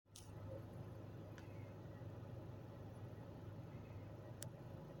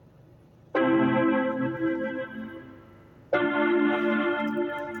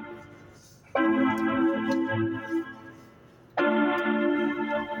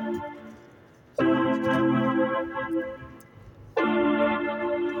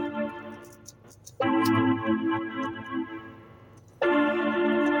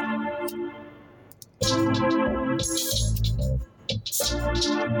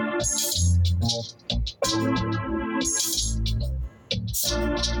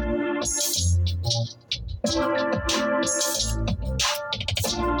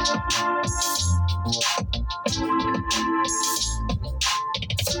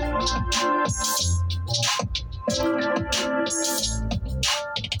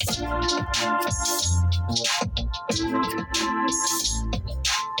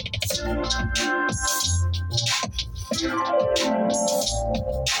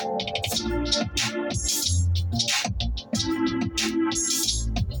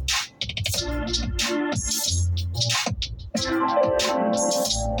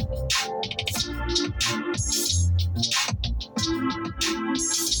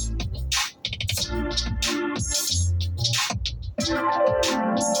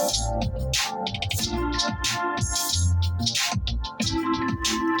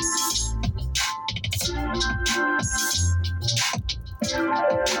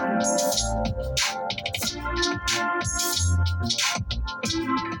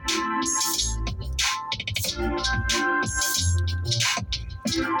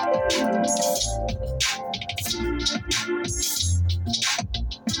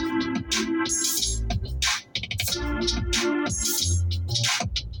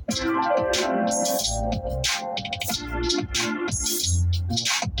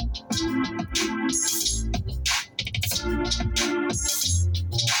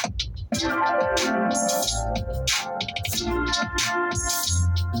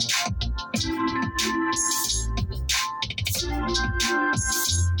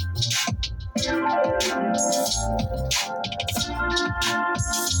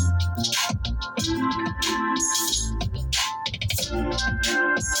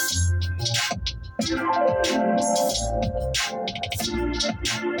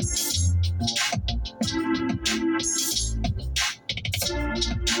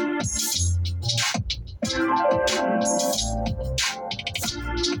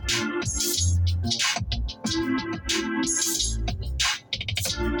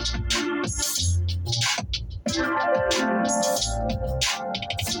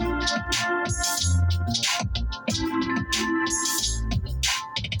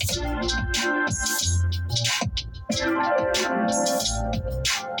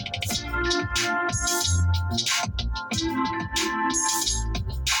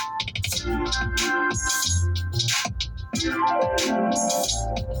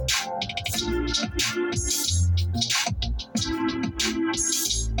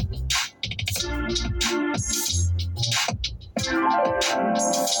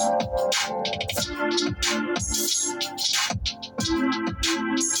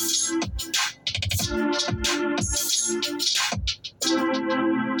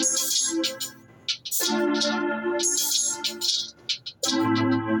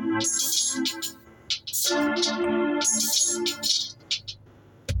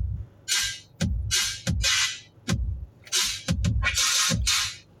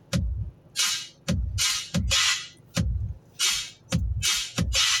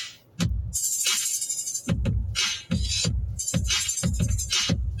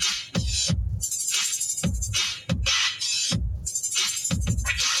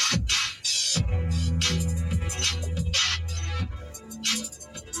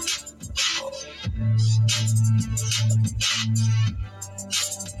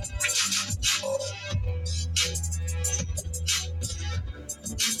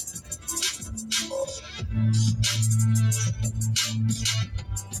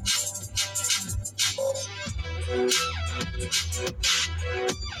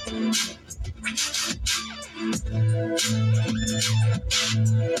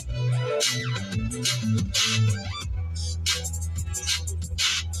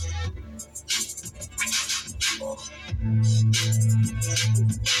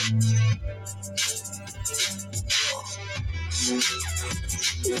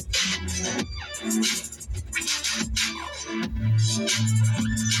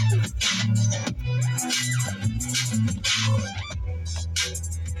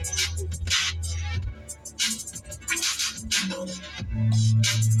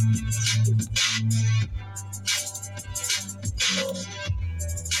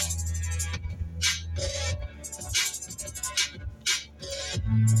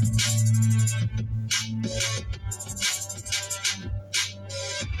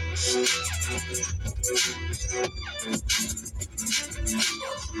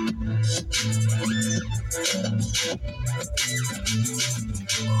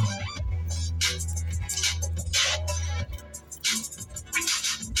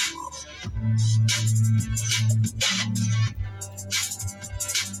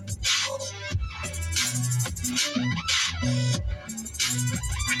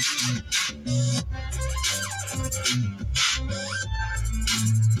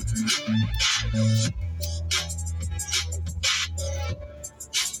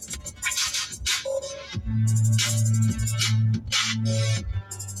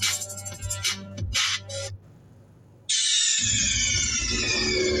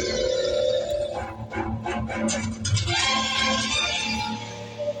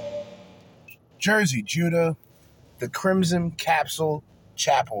Jersey Judah, the Crimson Capsule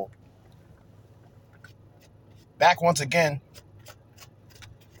Chapel. Back once again.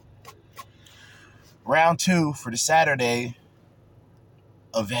 Round 2 for the Saturday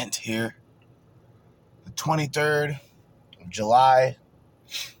event here. The 23rd of July.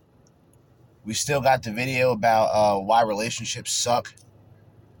 We still got the video about why relationships suck.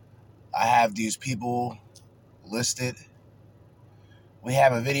 I have these people listed. We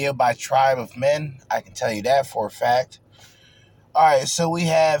have a video by Tribe of Men. I can tell you that for a fact. All right, so we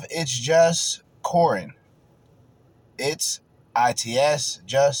have It's Just Corin. It's ITS,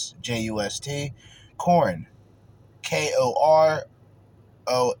 just, J-U-S-T, Corin, K-O-R-O-N.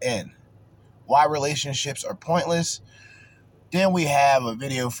 Why relationships are pointless. Then we have a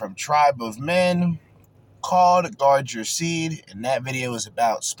video from Tribe of Men called Guard Your Seed, and that video is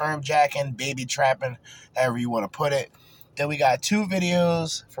about sperm jacking, baby trapping, however you want to put it. Then we got 2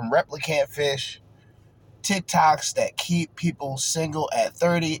 videos from Replicant Fish, TikToks that keep people single at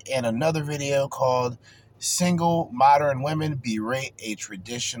 30, and another video called Single Modern Women Berate a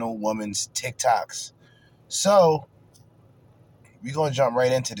Traditional Woman's TikToks. So, we're going to jump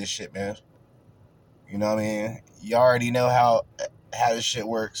right into this shit, man. You know what I mean? You already know how this shit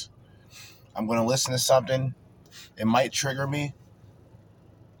works. I'm going to listen to something. It might trigger me.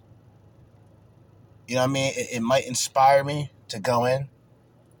 You know what I mean? It might inspire me to go in.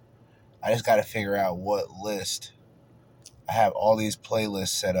 I just got to figure out what list. I have all these playlists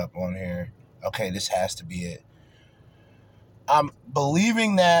set up on here. Okay, this has to be it. I'm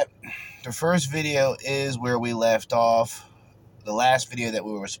believing that the first video is where we left off. The last video that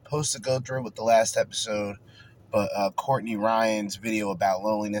we were supposed to go through with the last episode. But Courtney Ryan's video about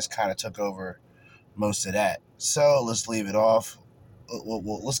loneliness kind of took over most of that. So let's leave it off.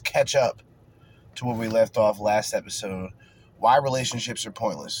 Let's catch up to where we left off last episode. Why relationships are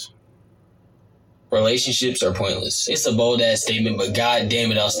pointless. Relationships are pointless. It's a bold ass statement, but god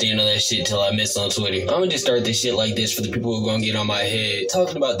damn it, I'll stand on that shit till I miss on Twitter. I'm gonna just start this shit like this for the people who are gonna get on my head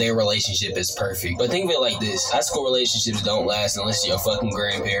talking about their relationship is perfect. But think of it like this. High school relationships don't last unless you're your fucking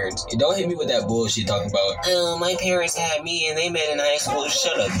grandparents. And don't hit me with that bullshit talking about, oh, my parents had me and they met in high school.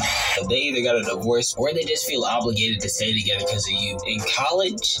 Shut up. They either got a divorce or they just feel obligated to stay together because of you. In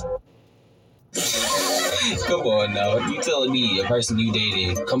college? Come on now. You telling me a person you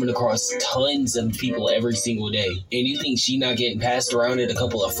dated coming across tons of people every single day and you think she not getting passed around at a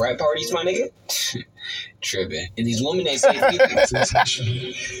couple of frat parties, my nigga? Tripping. And these women they say your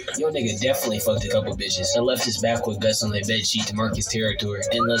nigga definitely fucked a couple bitches and left his back with guts on their bed sheet to mark his territory.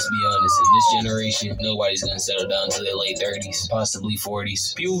 And let's be honest, in this generation, nobody's gonna settle down to their late 30s, possibly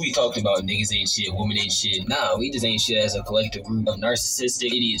 40s. People be talking about niggas ain't shit, women ain't shit. Nah, we just ain't shit as a collective group of narcissistic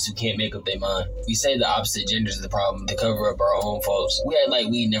idiots who can't make up their mind. We say the opposite gender is the problem to cover up our own faults. We act like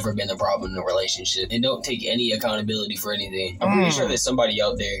we never been a problem in a relationship and don't take any accountability for anything. I'm pretty sure there's somebody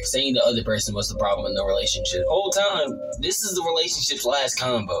out there saying the other person was the problem in the relationship. Whole time, this is the relationship's last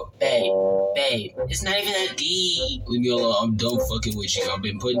combo. Babe, it's not even that deep. Leave me alone, I'm done fucking with you. I've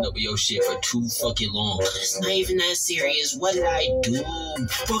been putting up with your shit for too fucking long. It's not even that serious. What did I do?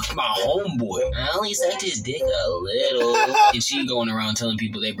 Fuck my homeboy. I only sucked his dick a little. And she going around telling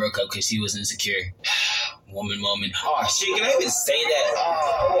people they broke up because she was insecure. Woman. Oh shit, can I even say that?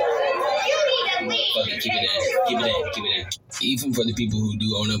 Oh. Fucking keep it in. Even for the people who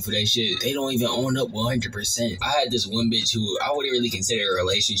do own up for that shit, they don't even own up 100%. I had this one bitch who I wouldn't really consider a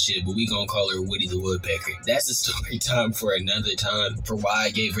relationship, but we gonna call her Woody the Woodpecker. That's a story time for another time for why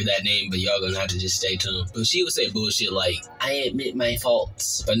I gave her that name, but y'all gonna have to just stay tuned. But she would say bullshit like, I admit my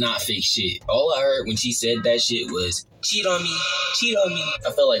faults, but not fake shit. All I heard when she said that shit was, cheat on me.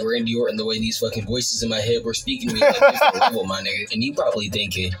 I felt like Randy Orton the way these fucking voices in my head were speaking to me like different level, my nigga. And you probably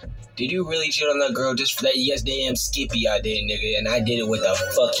thinking, did you really cheat on that girl just for that yes damn skippy I did, nigga? And I did it with a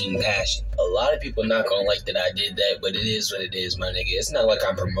fucking passion. A lot of people not gonna like that I did that, but it is what it is, my nigga. It's not like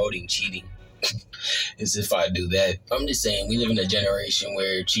I'm promoting cheating. As if I do that. I'm just saying, we live in a generation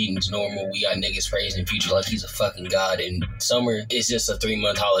where cheating's normal. We got niggas praising Future like he's a fucking god, and summer is just a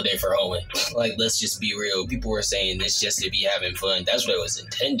 3-month holiday for hoeing. Like, let's just be real. People were saying this just to be having fun. That's what it was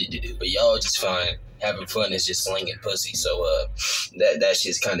intended to do. But y'all just find having fun is just slinging pussy. So, that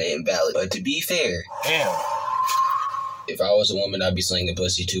shit's kind of invalid. But to be fair, damn, If I was a woman, I'd be slinging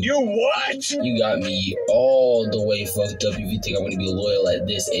pussy too. You what? You got me all the way fucked up if you think I want to be loyal at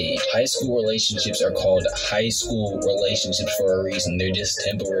this age. High school relationships are called high school relationships for a reason. They're just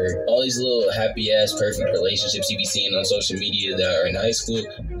temporary. All these little happy ass perfect relationships you be seeing on social media that are in high school,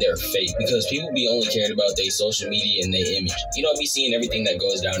 they're fake. Because people be only caring about their social media and their image. You don't be seeing everything that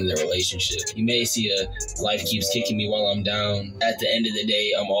goes down in their relationship. You may see a life keeps kicking me while I'm down. At the end of the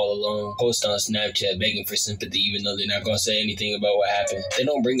day, I'm all alone. Post on Snapchat begging for sympathy even though they're not gonna say anything about what happened. They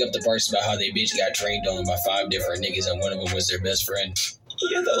don't bring up the parts about how they bitch got trained on by 5 different niggas and one of them was their best friend.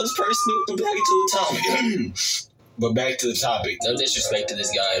 Yeah, that was personal. But back to the topic. No disrespect to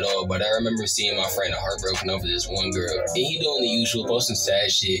this guy at all, but I remember seeing my friend heartbroken over this one girl. And he doing the usual, posting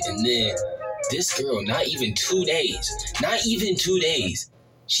sad shit. And then this girl, not even 2 days,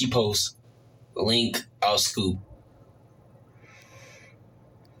 she posts, link, I'll scoop.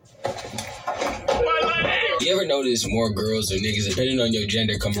 You ever notice more girls or niggas, depending on your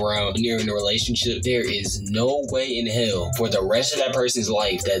gender, come around when you're in a relationship? There is no way in hell for the rest of that person's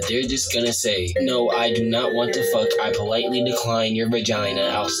life that they're just gonna say, no, I do not want to fuck. I politely decline your vagina.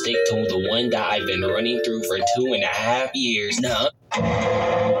 I'll stick to the one that I've been running through for 2.5 years. Nah.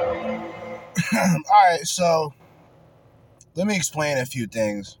 Alright, so let me explain a few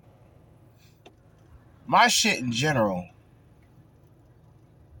things. My shit in general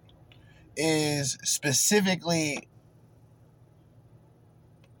is specifically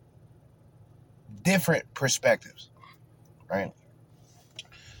different perspectives, right?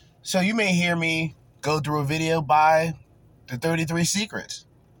 So you may hear me go through a video by the 33 Secrets.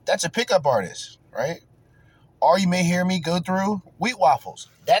 That's a pickup artist, right? Or you may hear me go through Wheat Waffles.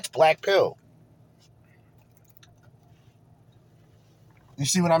 That's Black Pill. You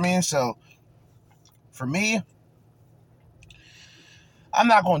see what I mean? So for me, I'm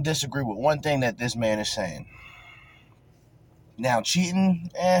not going to disagree with one thing that this man is saying. Now,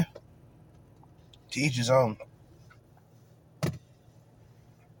 cheating, to each his own.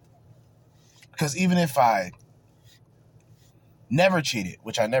 Because even if I never cheated,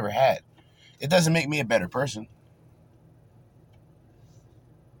 which I never had, it doesn't make me a better person.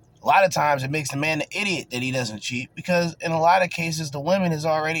 A lot of times it makes the man the idiot that he doesn't cheat because in a lot of cases the women has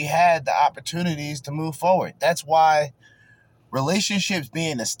already had the opportunities to move forward. That's why relationships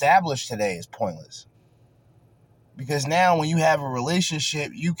being established today is pointless. Because now when you have a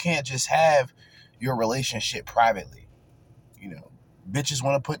relationship, you can't just have your relationship privately. You know, bitches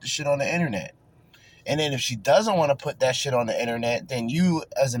want to put the shit on the internet. And then if she doesn't want to put that shit on the internet, then you,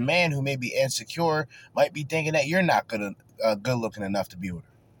 as a man who may be insecure, might be thinking that you're not good looking enough to be with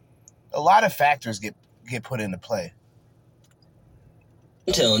her. A lot of factors get put into play.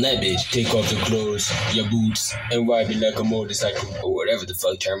 I'm telling that bitch, take off your clothes, your boots, and ride me like a motorcycle, or whatever the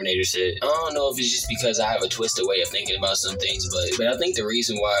fuck Terminator said. I don't know if it's just because I have a twisted way of thinking about some things, but I think the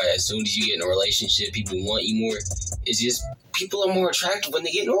reason why as soon as you get in a relationship, people want you more, is just people are more attractive when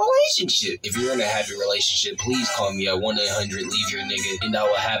they get in a relationship. If you're in a happy relationship, please call me at 1-800-LEAVE YOUR NIGGA, and I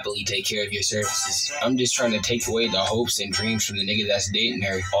will happily take care of your services. I'm just trying to take away the hopes and dreams from the nigga that's dating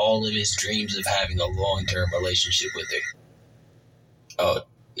her, all of his dreams of having a long-term relationship with her. Oh,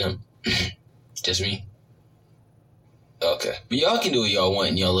 no. Just me? Okay. But y'all can do what y'all want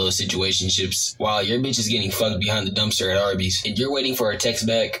in y'all little situationships while your bitch is getting fucked behind the dumpster at Arby's and you're waiting for her text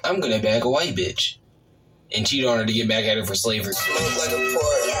back. I'm gonna bag a white bitch and cheat on her to get back at her for slavery.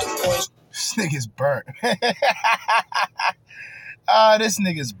 This nigga's burnt. This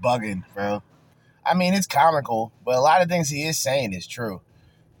nigga's bugging, bro. I mean, it's comical, but a lot of things he is saying is true.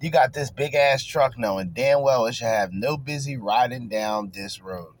 You got this big ass truck knowing damn well it should have no busy riding down this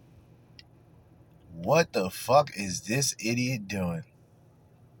road. What the fuck is this idiot doing?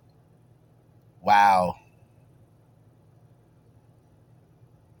 Wow.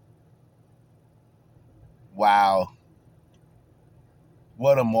 Wow.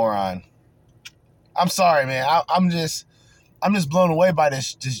 What a moron. I'm sorry, man. I'm just blown away by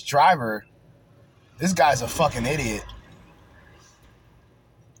this driver. This guy's a fucking idiot.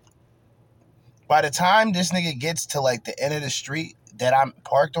 By the time this nigga gets to like the end of the street that I'm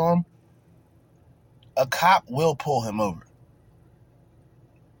parked on, a cop will pull him over.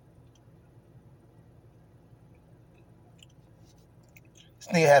 This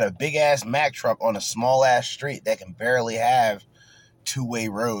nigga had a big ass Mack truck on a small ass street that can barely have two-way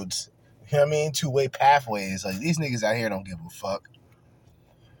roads. You know what I mean? Two-way pathways. Like, these niggas out here don't give a fuck.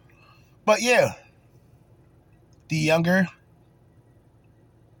 But yeah, the younger,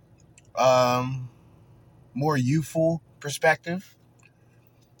 more youthful perspective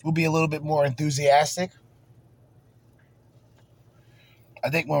will be a little bit more enthusiastic.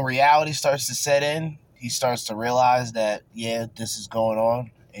 I think when reality starts to set in, he starts to realize that, yeah, this is going on.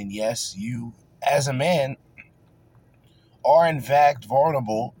 And yes, you, as a man, are in fact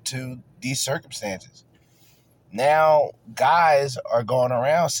vulnerable to these circumstances. Now, guys are going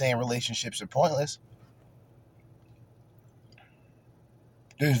around saying relationships are pointless.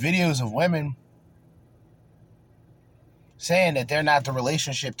 There's videos of women saying that they're not the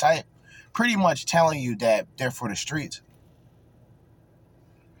relationship type, pretty much telling you that they're for the streets.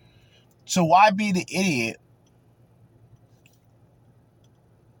 So why be the idiot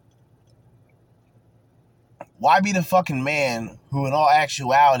why be the fucking man who in all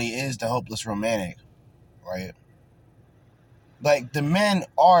actuality is the hopeless romantic, right? Like, the men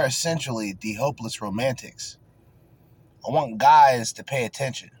are essentially the hopeless romantics. I want guys to pay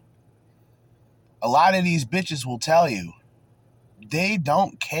attention. A lot of these bitches will tell you they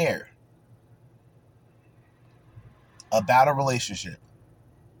don't care about a relationship.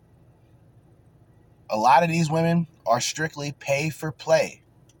 A lot of these women are strictly pay for play.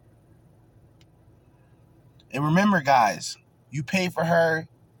 And remember, guys, you pay for her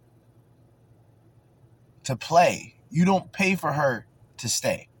to play. You don't pay for her to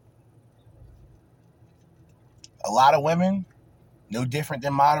stay. A lot of women, no different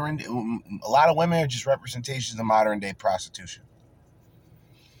than a lot of women are just representations of modern day prostitution.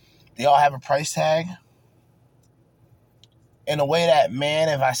 They all have a price tag. In a way that, man,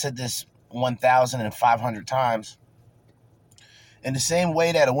 if I said this 1,500 times, in the same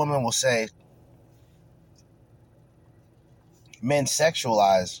way that a woman will say, men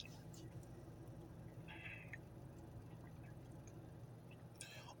sexualize,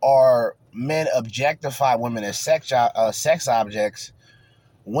 or men objectify women as sex objects,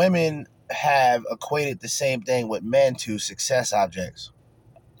 women have equated the same thing with men to success objects.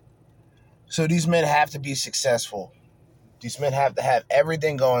 So these men have to be successful. These men have to have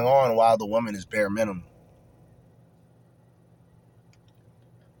everything going on while the woman is bare minimum.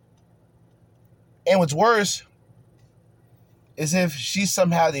 And what's worse is if she's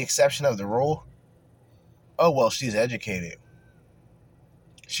somehow the exception of the rule. Oh, well, she's educated.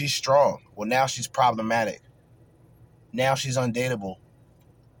 She's strong. Well, now she's problematic. Now she's undateable.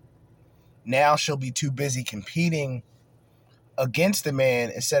 Now she'll be too busy competing against a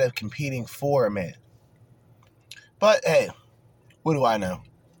man instead of competing for a man. But hey, what do I know?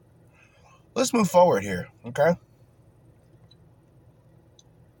 Let's move forward here, okay?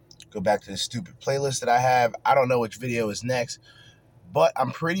 Go back to the stupid playlist that I have. I don't know which video is next, but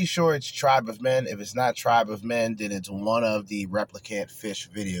I'm pretty sure it's Tribe of Men. If it's not Tribe of Men, then it's one of the Replicant Fish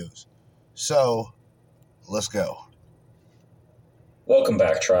videos. So, let's go. Welcome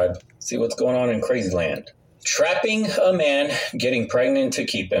back, Tribe. See what's going on in Crazy Land. Trapping a man, getting pregnant to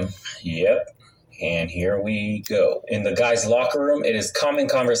keep him. Yep. And here we go. In the guy's locker room, it is common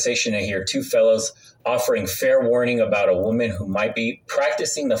conversation to hear two fellows offering fair warning about a woman who might be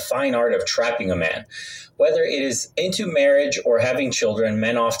practicing the fine art of trapping a man. Whether it is into marriage or having children,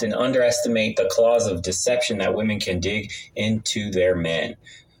 men often underestimate the claws of deception that women can dig into their men.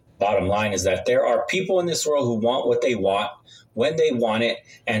 Bottom line is that there are people in this world who want what they want, when they want it,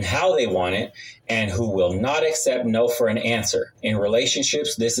 and how they want it, and who will not accept no for an answer. In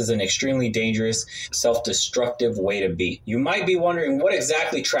relationships, this is an extremely dangerous, self-destructive way to be. You might be wondering what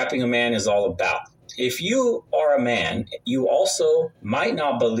exactly trapping a man is all about. If you are a man, you also might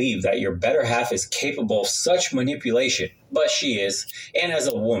not believe that your better half is capable of such manipulation, but she is. And as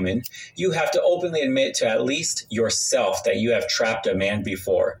a woman, you have to openly admit to at least yourself that you have trapped a man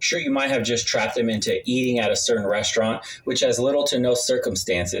before. Sure, you might have just trapped him into eating at a certain restaurant, which has little to no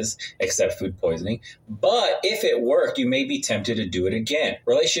circumstances except food poisoning. But if it worked, you may be tempted to do it again.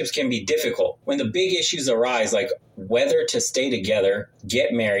 Relationships can be difficult when the big issues arise, like whether to stay together,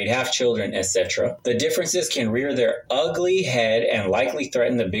 get married, have children, etc. The differences can rear their ugly head and likely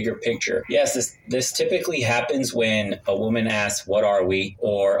threaten the bigger picture. Yes, this typically happens when a woman asks, "What are we?"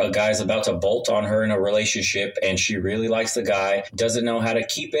 or a guy's about to bolt on her in a relationship and she really likes the guy, doesn't know how to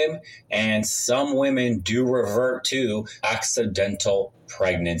keep him, and some women do revert to accidental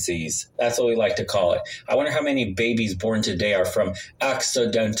pregnancies. That's what we like to call it. I wonder how many babies born today are from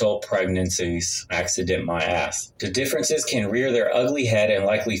accidental pregnancies. Accident my ass. The differences can rear their ugly head and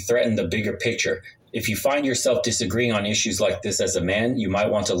likely threaten the bigger picture. If you find yourself disagreeing on issues like this as a man, you might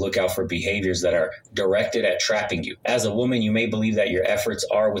want to look out for behaviors that are directed at trapping you. As a woman, you may believe that your efforts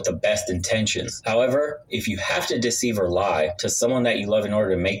are with the best intentions. However, if you have to deceive or lie to someone that you love in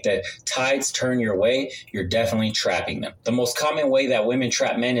order to make the tides turn your way, you're definitely trapping them. The most common way that women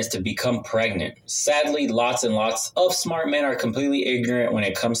trap men is to become pregnant. Sadly, lots and lots of smart men are completely ignorant when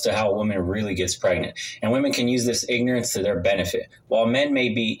it comes to how a woman really gets pregnant, and women can use this ignorance to their benefit. While men may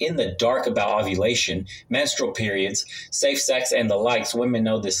be in the dark about ovulation, ovulation, menstrual periods, safe sex, and the likes. Women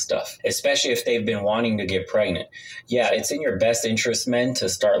know this stuff, especially if they've been wanting to get pregnant. Yeah, it's in your best interest, men, to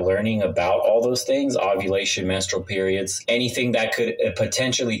start learning about all those things: ovulation, menstrual periods, anything that could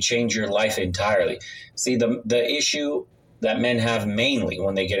potentially change your life entirely. See, the issue that men have mainly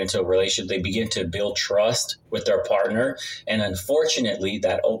when they get into a relationship, they begin to build trust with their partner. And unfortunately,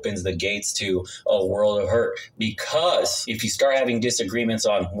 that opens the gates to a world of hurt. Because if you start having disagreements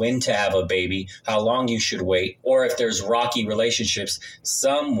on when to have a baby, how long you should wait, or if there's rocky relationships,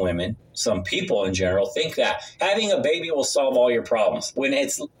 some women, some people in general, think that having a baby will solve all your problems. When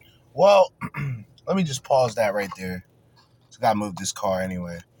it's... Well, let me just pause that right there. So I gotta move this car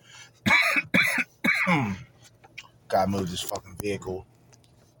anyway. Gotta move this fucking vehicle.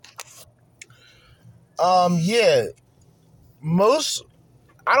 Yeah.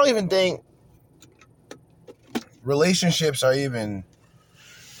 I don't even think relationships are even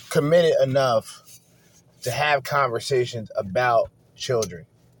committed enough to have conversations about children.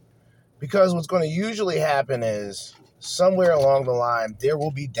 Because what's going to usually happen is somewhere along the line, there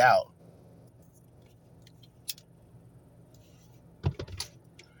will be doubt.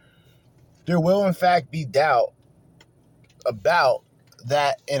 There will, in fact, be doubt about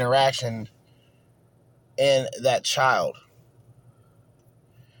that interaction and that child.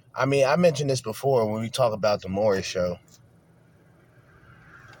 I mean, I mentioned this before when we talk about the Maury Show.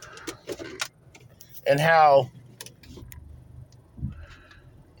 And how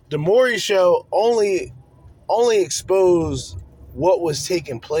the Maury Show only exposed what was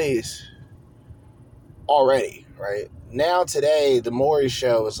taking place already, right? Now today, the Maury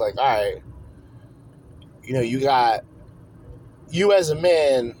Show is like, all right, you know, you as a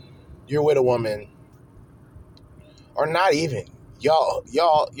man, you're with a woman, or not even.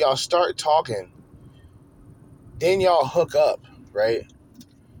 Y'all start talking. Then y'all hook up, right?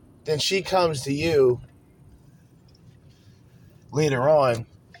 Then she comes to you later on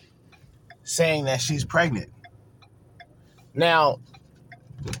saying that she's pregnant. Now,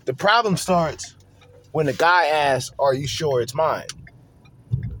 the problem starts when the guy asks, are you sure it's mine?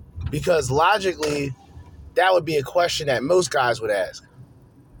 Because logically, that would be a question that most guys would ask.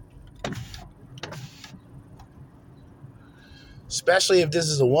 Especially if this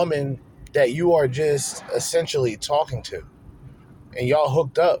is a woman that you are just essentially talking to. And y'all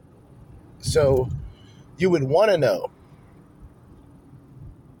hooked up. So you would want to know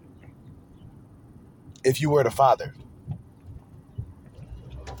if you were the father.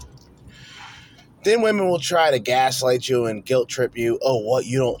 Then women will try to gaslight you and guilt trip you. Oh, what?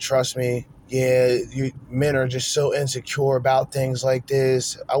 You don't trust me? Yeah, men are just so insecure about things like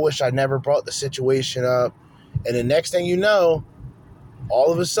this. I wish I never brought the situation up. And the next thing you know,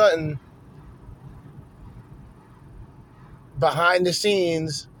 all of a sudden, behind the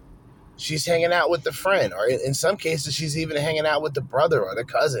scenes, she's hanging out with the friend. Or in some cases, she's even hanging out with the brother or the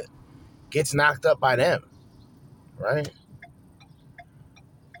cousin. Gets knocked up by them. Right?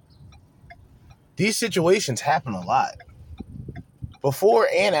 These situations happen a lot. Before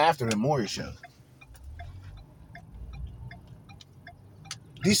and after the Maury Show.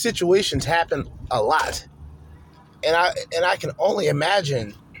 These situations happen a lot. And I can only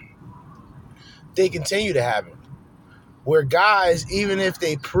imagine they continue to happen. Where guys, even if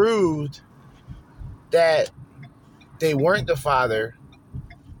they proved that they weren't the father,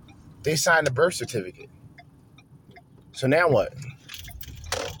 they signed a birth certificate. So now what?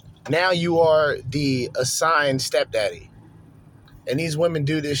 Now you are the assigned stepdaddy. And these women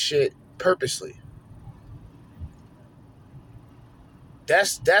do this shit purposely.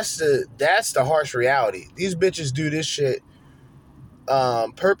 That's the harsh reality. These bitches do this shit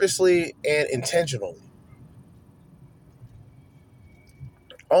purposely and intentionally.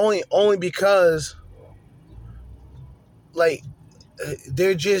 Only because, like,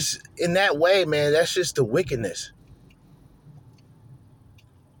 they're just in that way, man. That's just the wickedness.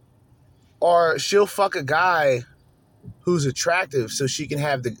 Or she'll fuck a guy who's attractive so she can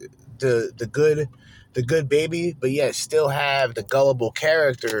have the good baby, but yet still have the gullible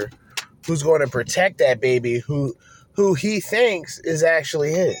character who's going to protect that baby who he thinks is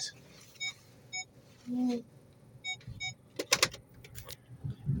actually his.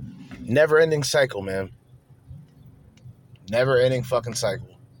 Never-ending cycle, man. Never-ending fucking cycle.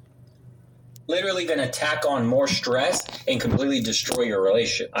 Literally going to tack on more stress and completely destroy your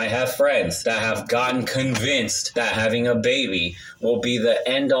relationship. I have friends that have gotten convinced that having a baby will be the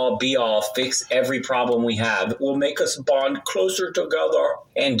end-all, be-all, fix every problem we have, will make us bond closer together.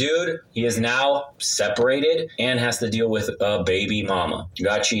 And dude, he is now separated and has to deal with a baby mama. You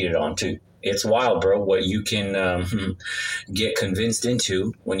got cheated on too. It's wild, bro, what you can get convinced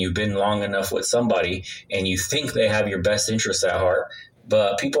into when you've been long enough with somebody and you think they have your best interests at heart.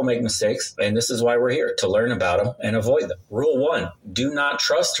 But people make mistakes, and this is why we're here, to learn about them and avoid them. Rule 1, do not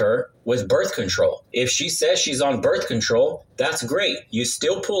trust her with birth control. If she says she's on birth control, that's great. You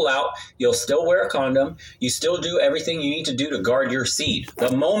still pull out, you'll still wear a condom, you still do everything you need to do to guard your seed.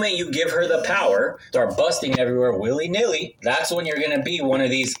 The moment you give her the power, start busting everywhere willy-nilly, that's when you're going to be one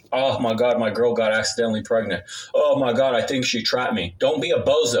of these, oh my God, my girl got accidentally pregnant. Oh my God, I think she trapped me. Don't be a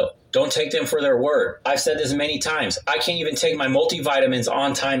bozo. Don't take them for their word. I've said this many times. I can't even take my multivitamins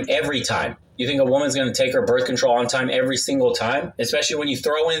on time every time. You think a woman's going to take her birth control on time every single time? Especially when you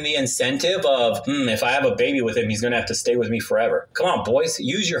throw in the incentive of, if I have a baby with him, he's going to have to stay with me forever. Come on, boys,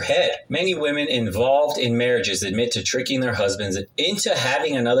 use your head. Many women involved in marriages admit to tricking their husbands into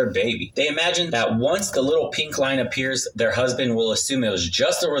having another baby. They imagine that once the little pink line appears, their husband will assume it was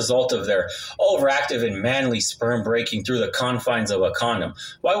just a result of their overactive and manly sperm breaking through the confines of a condom.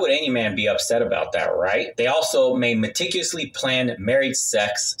 Why would any man be upset about that, right? They also may meticulously plan married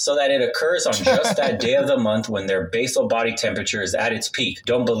sex so that it occurs on just that day of the month when their basal body temperature is at its peak.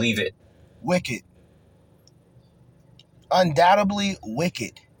 Don't believe it. Wicked. Undoubtedly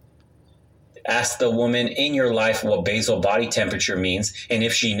wicked. Ask the woman in your life what basal body temperature means, and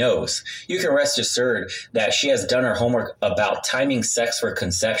if she knows. You can rest assured that she has done her homework about timing sex for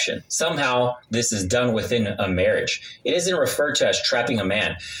conception. Somehow, this is done within a marriage. It isn't referred to as trapping a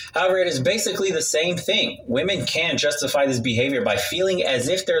man. However, it is basically the same thing. Women can justify this behavior by feeling as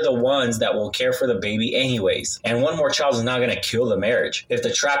if they're the ones that will care for the baby anyways. And one more child is not going to kill the marriage. If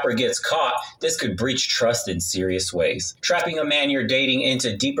the trapper gets caught, this could breach trust in serious ways. Trapping a man you're dating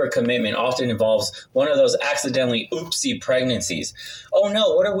into deeper commitment often involves one of those accidentally oopsie pregnancies. Oh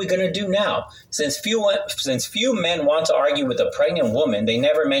no, what are we going to do now? Since few men want to argue with a pregnant woman, they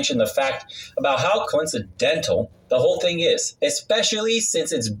never mention the fact about how coincidental the whole thing is, especially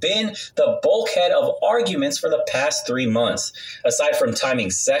since it's been the bulkhead of arguments for the past 3 months. Aside from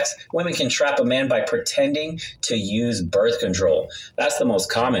timing sex, women can trap a man by pretending to use birth control. That's the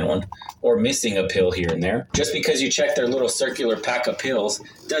most common one, or missing a pill here and there. Just because you check their little circular pack of pills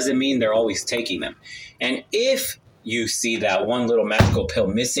doesn't mean they're always taking them. And if you see that one little magical pill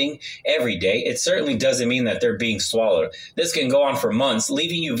missing every day, it certainly doesn't mean that they're being swallowed. This can go on for months,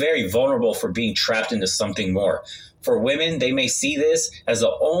 leaving you very vulnerable for being trapped into something more. For women, they may see this as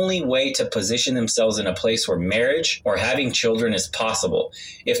the only way to position themselves in a place where marriage or having children is possible.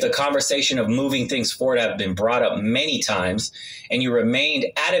 If the conversation of moving things forward have been brought up many times and you remained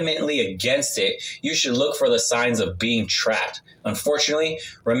adamantly against it, you should look for the signs of being trapped. Unfortunately,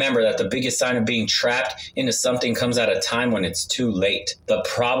 remember that the biggest sign of being trapped into something comes at a time when it's too late. The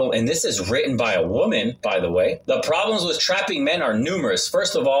problem, and this is written by a woman, by the way, the problems with trapping men are numerous.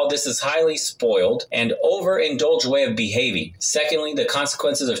 First of all, this is highly spoiled and overindulged way of behaving. Secondly, the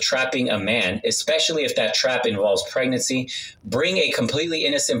consequences of trapping a man, especially if that trap involves pregnancy, bring a completely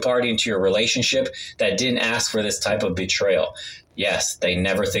innocent party into your relationship that didn't ask for this type of betrayal. Yes, they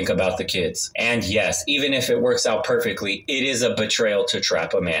never think about the kids. And yes, even if it works out perfectly, it is a betrayal to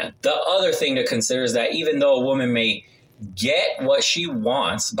trap a man. The other thing to consider is that even though a woman may get what she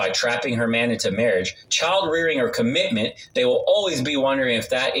wants by trapping her man into marriage, child rearing, or commitment, they will always be wondering if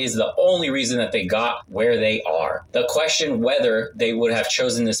that is the only reason that they got where they are. The question whether they would have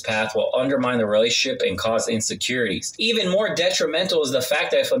chosen this path will undermine the relationship and cause insecurities. Even more detrimental is the fact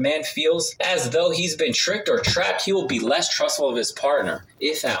that if a man feels as though he's been tricked or trapped, he will be less trustful of his partner,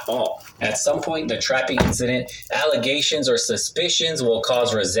 if at all. At some point in the trapping incident, allegations or suspicions will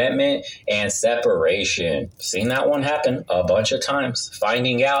cause resentment and separation. Seen that one happen a bunch of times.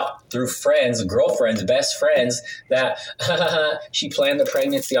 Finding out through friends, girlfriends, best friends that she planned the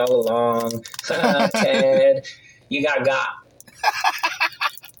pregnancy all along. Ted, you got.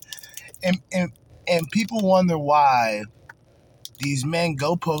 And people wonder why these men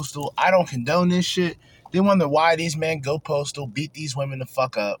go postal. I don't condone this shit. They wonder why these men go postal, beat these women the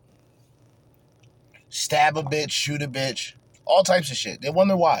fuck up, stab a bitch, shoot a bitch, all types of shit. They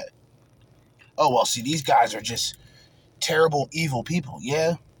wonder why. Oh, well, see, these guys are just terrible, evil people.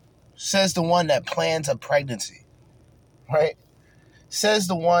 Yeah. Says the one that plans a pregnancy. Right? Says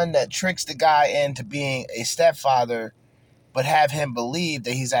the one that tricks the guy into being a stepfather, but have him believe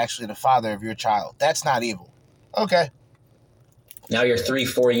that he's actually the father of your child. That's not evil. Okay. Now you're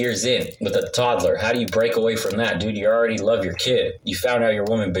 3-4 years in with a toddler. How do you break away from that, dude? You already love your kid. You found out your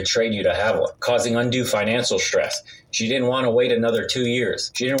woman betrayed you to have one, causing undue financial stress. She didn't want to wait another 2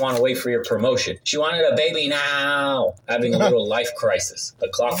 years. She didn't want to wait for your promotion. She wanted a baby now, having a little life crisis. The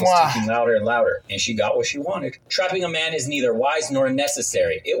clock was ticking louder and louder, and she got what she wanted. Trapping a man is neither wise nor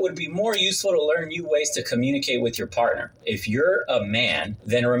necessary. It would be more useful to learn new ways to communicate with your partner. If you're a man,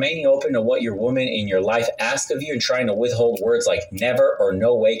 then remaining open to what your woman in your life asks of you and trying to withhold words like never or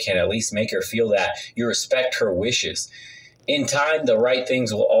no way can at least make her feel that you respect her wishes. In time, the right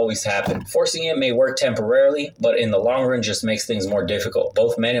things will always happen. Forcing it may work temporarily, but in the long run just makes things more difficult.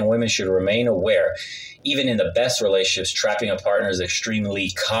 Both men and women should remain aware. Even in the best relationships, trapping a partner is extremely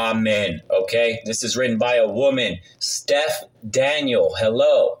common, okay? This is written by a woman. Steph Daniel,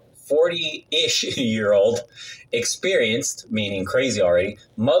 hello. 40-ish-year-old, experienced, meaning crazy already,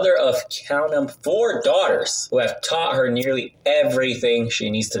 mother of, count them, 4 daughters who have taught her nearly everything she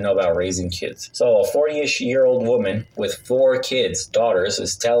needs to know about raising kids. So a 40-ish-year-old woman with 4 kids, daughters,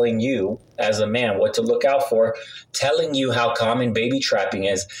 is telling you as a man what to look out for, telling you how common baby trapping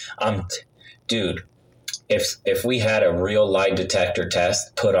is. Dude, if we had a real lie detector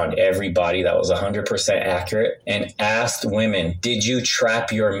test put on everybody that was 100% accurate and asked women, did you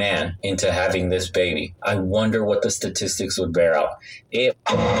trap your man into having this baby? I wonder what the statistics would bear out. It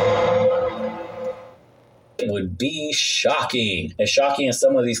would be shocking. As shocking as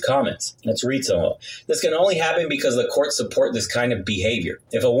some of these comments. Let's read some of them. This can only happen because the courts support this kind of behavior.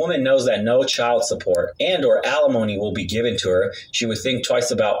 If a woman knows that no child support and or alimony will be given to her, she would think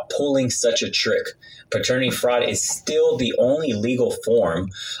twice about pulling such a trick. Paternity fraud is still the only legal form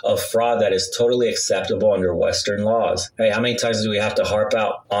of fraud that is totally acceptable under Western laws. Hey, how many times do we have to harp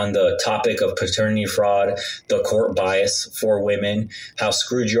out on the topic of paternity fraud, the court bias for women, how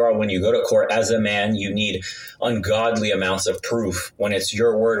screwed you are when you go to court as a man? You need ungodly amounts of proof when it's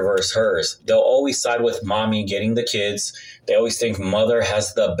your word versus hers. They'll always side with mommy getting the kids. They always think mother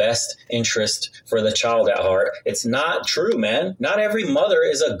has the best interest for the child at heart. It's not true, man. Not every mother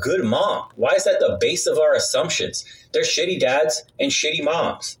is a good mom. Why is that the base of our assumptions? There's shitty dads and shitty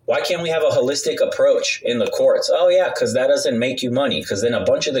moms. Why can't we have a holistic approach in the courts? Oh yeah, because that doesn't make you money. Because then a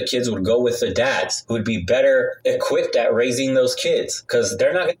bunch of the kids would go with the dads who would be better equipped at raising those kids. Because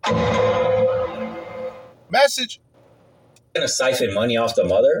they're not Message. going to siphon money off the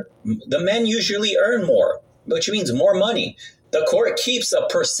mother. The men usually earn more, which means more money. The court keeps a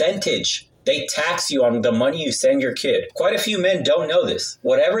percentage. They tax you on the money you send your kid. Quite a few men don't know this.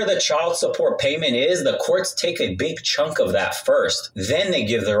 Whatever the child support payment is, the courts take a big chunk of that first. Then they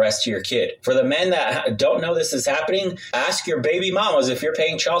give the rest to your kid. For the men that don't know this is happening, ask your baby mamas if you're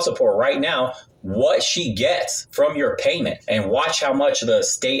paying child support right now, what she gets from your payment, and watch how much the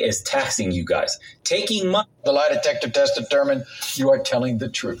state is taxing you guys. Taking money. The lie detector test determined you are telling the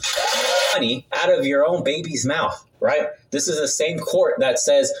truth. Money out of your own baby's mouth, right? This is the same court that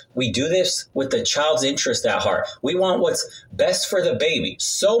says we do this with the child's interest at heart. We want what's best for the baby.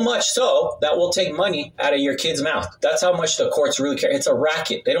 So much so that we'll take money out of your kid's mouth. That's how much the courts really care. It's a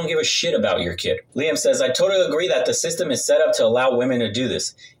racket. They don't give a shit about your kid. Liam says, I totally agree that the system is set up to allow women to do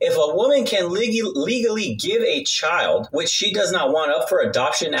this. If a woman can legally give a child, which she does not want, up for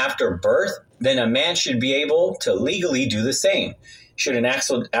adoption after birth, then a man should be able to legally do the same. Should an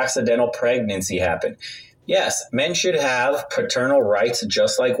accidental pregnancy happen? Yes, men should have paternal rights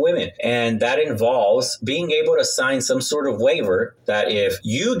just like women. And that involves being able to sign some sort of waiver that if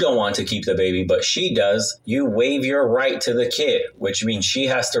you don't want to keep the baby, but she does, you waive your right to the kid, which means she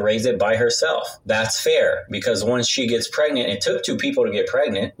has to raise it by herself. That's fair, because once she gets pregnant, it took 2 people to get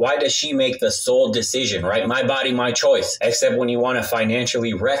pregnant. Why does she make the sole decision, right? My body, my choice. Except when you want to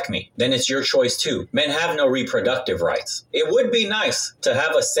financially wreck me, then it's your choice too. Men have no reproductive rights. It would be nice to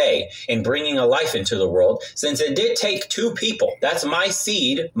have a say in bringing a life into the world, since it did take 2 people. That's my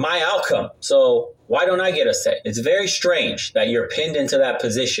seed, my outcome. So why don't I get a say? It's very strange that you're pinned into that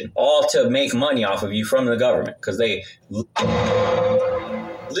position, all to make money off of you from the government, because they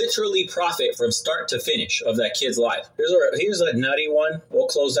literally profit from start to finish of that kid's life. Here's a nutty one. We'll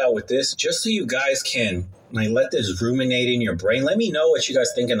close out with this, just so you guys can let this ruminate in your brain. Let me know what you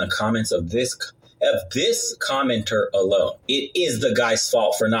guys think in the comments of this commenter alone. It is the guy's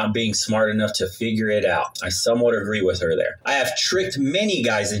fault for not being smart enough to figure it out. I somewhat agree with her there. I have tricked many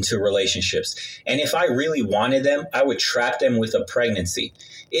guys into relationships, and if I really wanted them, I would trap them with a pregnancy.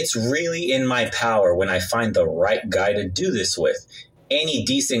 It's really in my power when I find the right guy to do this with. Any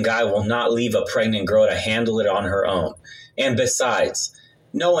decent guy will not leave a pregnant girl to handle it on her own. And besides,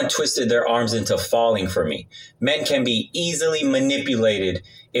 no one twisted their arms into falling for me. Men can be easily manipulated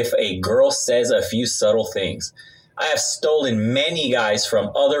if a girl says a few subtle things. I have stolen many guys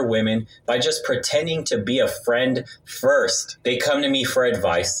from other women by just pretending to be a friend first. They come to me for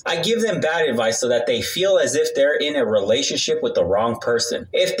advice. I give them bad advice so that they feel as if they're in a relationship with the wrong person.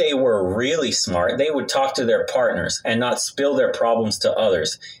 If they were really smart, they would talk to their partners and not spill their problems to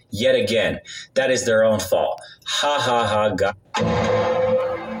others. Yet again, that is their own fault. Ha ha ha, God.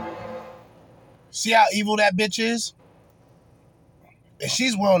 See how evil that bitch is? And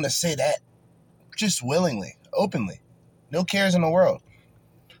she's willing to say that just willingly, openly. No cares in the world.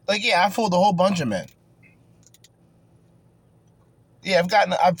 Like, yeah, I fooled a whole bunch of men. Yeah,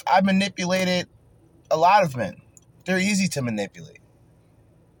 I've manipulated a lot of men. They're easy to manipulate.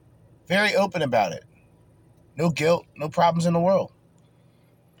 Very open about it. No guilt, no problems in the world.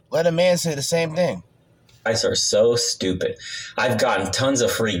 Let a man say the same thing. Guys are so stupid. I've gotten tons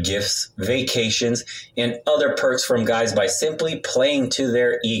of free gifts, vacations, and other perks from guys by simply playing to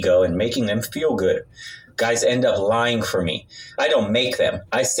their ego and making them feel good. Guys end up lying for me. I don't make them.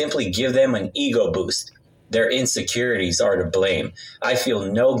 I simply give them an ego boost. Their insecurities are to blame. I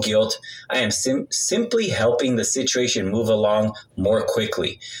feel no guilt. I am simply helping the situation move along more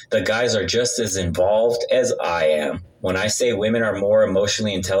quickly. The guys are just as involved as I am. When I say women are more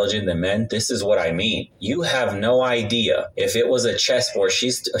emotionally intelligent than men, this is what I mean. You have no idea. If it was a chessboard,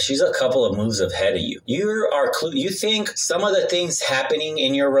 she's a couple of moves ahead of you. You think some of the things happening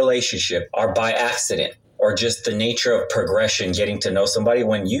in your relationship are by accident, or just the nature of progression, getting to know somebody,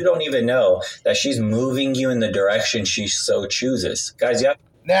 when you don't even know that she's moving you in the direction she so chooses. Guys, yeah.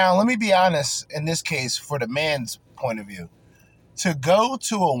 Now, let me be honest, in this case, for the man's point of view. To go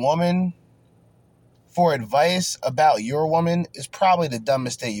to a woman for advice about your woman is probably the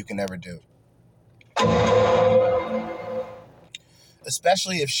dumbest thing you can ever do.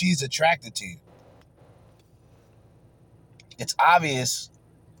 Especially if she's attracted to you. It's obvious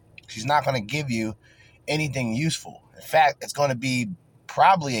she's not going to give you anything useful. In fact, it's going to be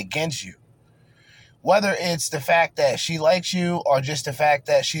probably against you. Whether it's the fact that she likes you or just the fact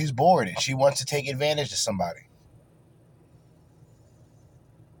that she's bored and she wants to take advantage of somebody.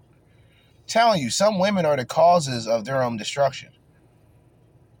 Telling you, some women are the causes of their own destruction.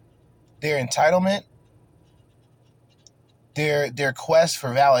 Their entitlement, their quest for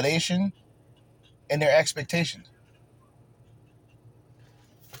validation, and their expectations.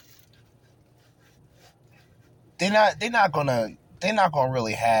 They're not gonna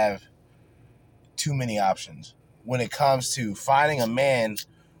really have too many options when it comes to finding a man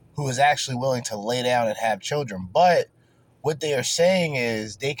who is actually willing to lay down and have children. But what they are saying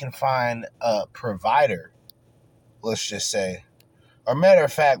is they can find a provider, let's just say. Or matter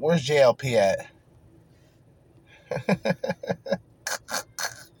of fact, where's JLP at?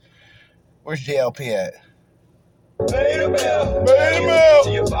 Where's JLP at? Pay the bill. Pay the bill.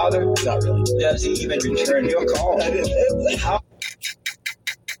 To your father? Not really. Does he even return your call? How?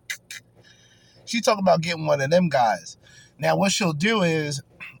 She talking about getting one of them guys. Now, what she'll do is,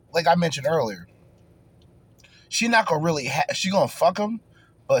 like I mentioned earlier, she not gonna really she gonna fuck him,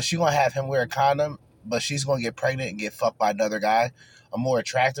 but she gonna have him wear a condom, but she's gonna get pregnant and get fucked by another guy, a more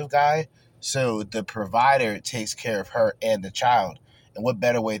attractive guy. So the provider takes care of her and the child. And what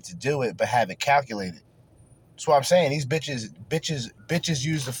better way to do it but have it calculated? That's what I'm saying. These bitches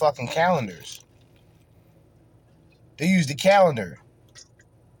use the fucking calendars. They use the calendar.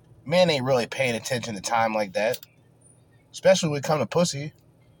 Man ain't really paying attention to time like that. Especially when it comes to pussy.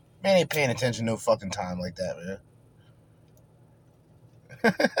 Man ain't paying attention to no fucking time like that,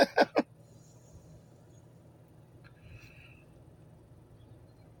 man.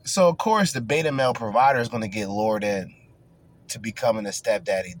 So, of course, the beta male provider is going to get lured in to becoming a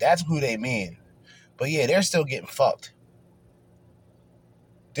stepdaddy. That's who they mean. But yeah, they're still getting fucked.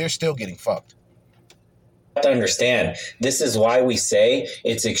 They're still getting fucked. To understand, this is why we say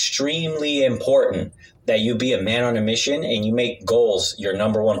it's extremely important that you be a man on a mission and you make goals your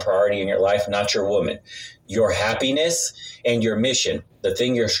number one priority in your life, not your woman. Your happiness and your mission, the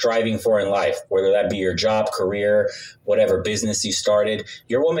thing you're striving for in life, whether that be your job, career, whatever business you started,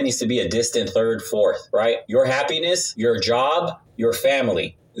 your woman needs to be a distant third, fourth, right? Your happiness, your job, your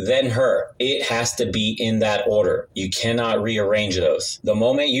family, then her. It has to be in that order. You cannot rearrange those. The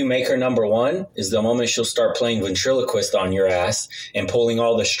moment you make her number one is the moment she'll start playing ventriloquist on your ass and pulling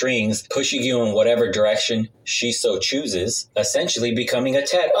all the strings, pushing you in whatever direction she so chooses, essentially becoming a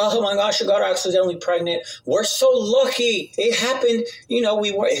Ted. Oh my gosh, I got accidentally pregnant. We're so lucky. It happened.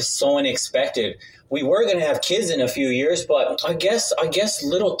 It's so unexpected. We were going to have kids in a few years, but I guess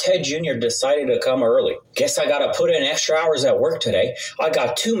little Ted Jr. decided to come early. Guess I got to put in extra hours at work today. I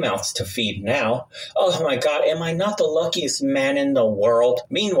got 2 mouths to feed now. Oh my God, am I not the luckiest man in the world?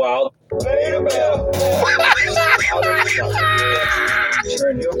 Meanwhile,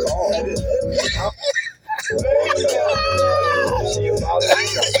 Return your call.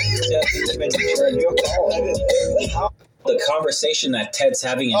 Return your call. the conversation that Ted's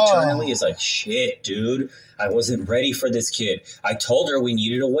having internally is like, shit, dude, I wasn't ready for this kid. I told her we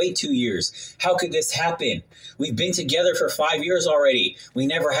needed to wait 2 years. How could this happen? We've been together for 5 years already. We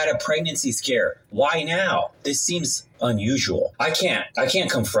never had a pregnancy scare. Why now? This seems unusual. I can't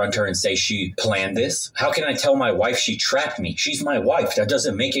confront her and say she planned this. How can I tell my wife she trapped me? She's my wife. That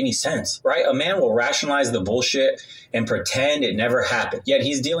doesn't make any sense, right? A man will rationalize the bullshit and pretend it never happened. Yet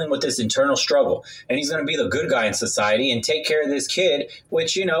he's dealing with this internal struggle, and he's going to be the good guy in society and take care of this kid,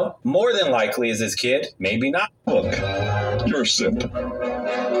 which, more than likely is his kid. Maybe not. Look, you're a simp. I'm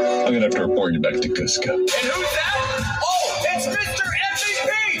going to have to report you back to Cusco. And who's that? Oh, it's Mr.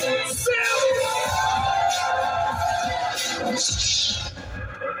 MVP! Sam!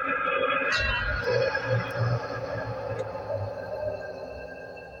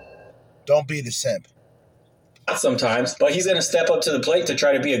 Don't be the simp. Sometimes, but he's going to step up to the plate to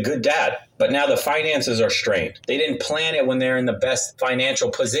try to be a good dad. But now the finances are strained. They didn't plan it when they're in the best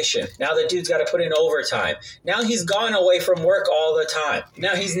financial position. Now the dude's got to put in overtime. Now he's gone away from work all the time.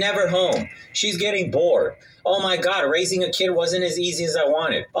 Now he's never home. She's getting bored. Oh my God, raising a kid wasn't as easy as I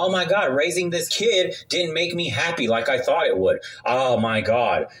wanted. Oh my God, raising this kid didn't make me happy like I thought it would. Oh my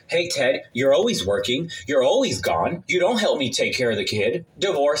God. Hey, Ted, you're always working. You're always gone. You don't help me take care of the kid.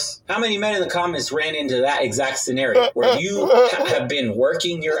 Divorce. How many men in the comments ran into that exact scenario where you have been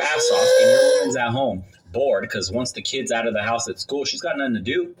working your ass off and your woman's at home? Bored because once the kid's out of the house at school, she's got nothing to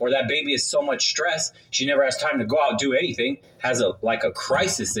do, or that baby is so much stress she never has time to go out and do anything, has a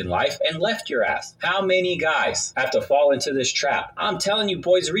crisis in life, and left your ass. How many guys have to fall into this trap? I'm telling you,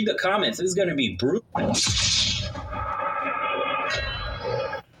 boys, read the comments. This is going to be brutal.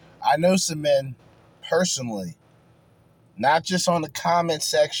 I know some men personally, not just on the comment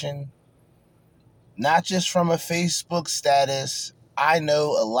section, not just from a Facebook status. I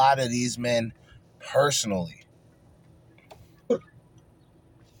know a lot of these men personally.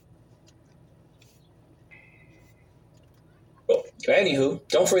 Anywho,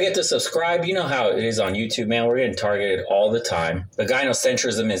 don't forget to subscribe. You know how it is on YouTube, man. We're getting targeted all the time. The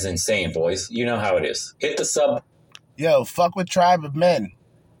gynocentrism is insane, boys. You know how it is. Hit the sub. Yo, fuck with Tribe of Men.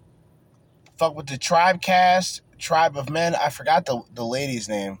 Fuck with the Tribe Cast, Tribe of Men. I forgot the lady's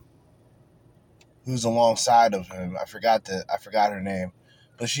name who's alongside of him. I forgot her name.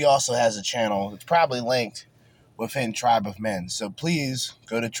 But she also has a channel. It's probably linked within Tribe of Men. So please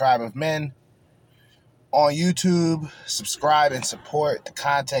go to Tribe of Men on YouTube, subscribe and support the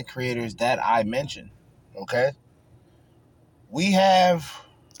content creators that I mentioned. Okay? We have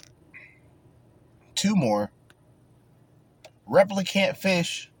 2 more. Replicant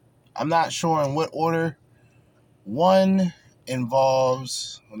fish. I'm not sure in what order. One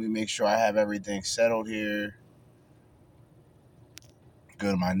involves, let me make sure I have everything settled here. Go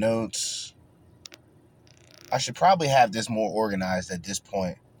to my notes. I should probably have this more organized at this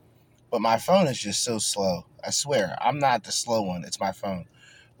point, but my phone is just so slow. I swear, I'm not the slow one. It's my phone.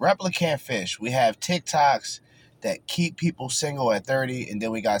 Replicant fish. We have TikToks that keep people single at 30, and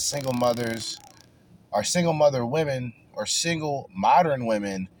then we got single mothers, or single mother women, or single modern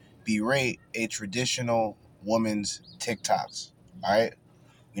women berate a traditional woman's TikToks. All right?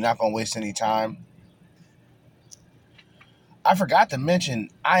 We're not going to waste any time. I forgot to mention,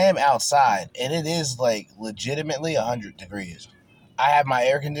 I am outside, and it is legitimately 100 degrees. I have my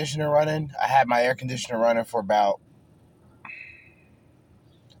air conditioner running. I had my air conditioner running for about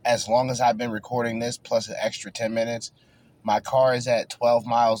as long as I've been recording this, plus an extra 10 minutes. My car is at 12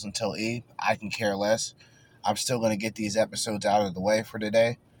 miles until E. I can care less. I'm still going to get these episodes out of the way for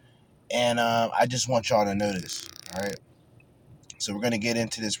today. And I just want y'all to know this, all right? So we're going to get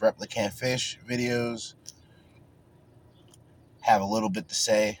into this Replicant fish videos, have a little bit to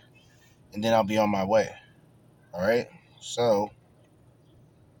say, and then I'll be on my way. All right? So,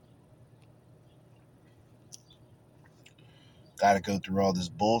 got to go through all this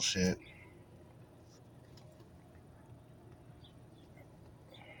bullshit.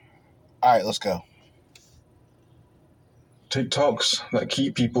 All right, let's go. TikToks that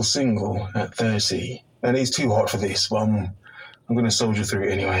keep people single at 30. And it's too hot for this one. I'm going to soldier through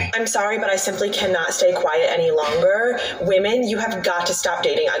it anyway. I'm sorry, but I simply cannot stay quiet any longer. Women, you have got to stop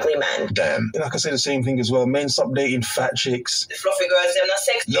dating ugly men. Damn. And I can say the same thing as well. Men, stop dating fat chicks. The fluffy girls, they're not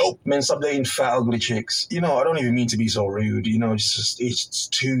sexy. Nope. Men, stop dating fat, ugly chicks. You know, I don't even mean to be so rude. You know, it's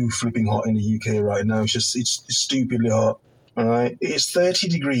too flipping hot in the UK right now. It's stupidly hot. All right? It's 30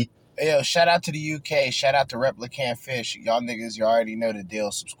 degrees. Hey, yo, shout out to the UK. Shout out to Replicant Fish. Y'all niggas, you already know the deal.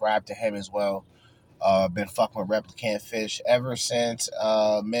 Subscribe to him as well. Been fucking with Replicant Fish ever since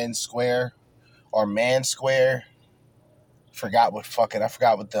Men Square or Man Square. I forgot what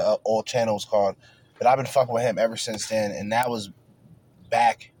the old channel was called. But I've been fucking with him ever since then. And that was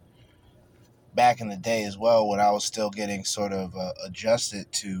back in the day as well, when I was still getting sort of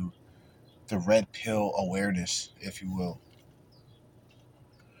adjusted to the red pill awareness, if you will.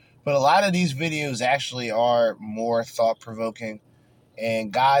 But a lot of these videos actually are more thought-provoking.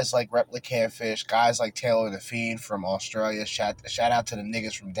 And guys like Replicant Fish, guys like Taylor the Fiend from Australia, shout out to the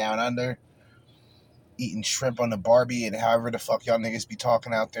niggas from down under, eating shrimp on the Barbie and however the fuck y'all niggas be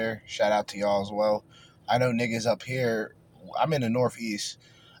talking out there. Shout out to y'all as well. I know niggas up here, I'm in the Northeast.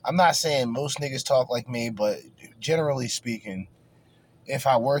 I'm not saying most niggas talk like me, but generally speaking, if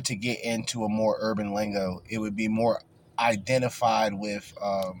I were to get into a more urban lingo, it would be more identified with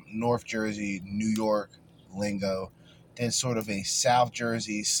North Jersey, New York lingo than sort of a South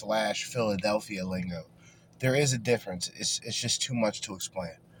Jersey / Philadelphia lingo. There is a difference. It's just too much to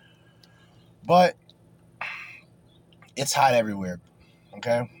explain. But it's hot everywhere,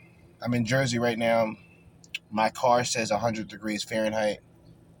 okay? I'm in Jersey right now. My car says 100 degrees Fahrenheit.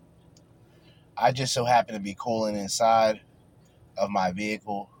 I just so happen to be cooling inside of my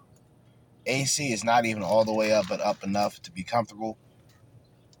vehicle. AC is not even all the way up, but up enough to be comfortable.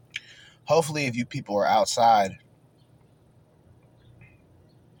 Hopefully, if you people are outside,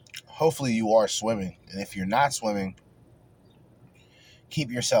 hopefully you are swimming. And if you're not swimming,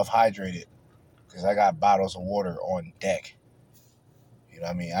 keep yourself hydrated, because I got bottles of water on deck. You know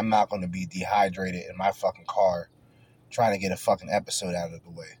what I mean? I'm not going to be dehydrated in my fucking car trying to get a fucking episode out of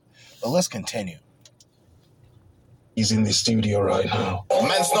the way. But let's continue. He's in the studio right now.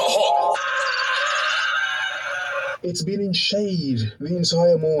 Man's not hot. It's been in shade the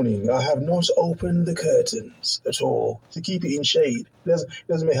entire morning. I have not opened the curtains at all to keep it in shade.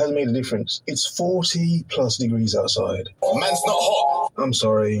 Hasn't made a difference. It's 40 plus degrees outside. Man's not hot. I'm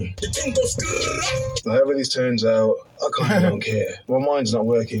sorry. However this turns out, I kind of don't care. My mind's not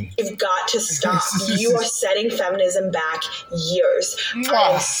working. You've got to stop. You are setting feminism back years.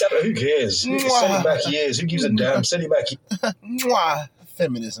 I am so... Who cares? Send it back years. Who gives a damn? Send it back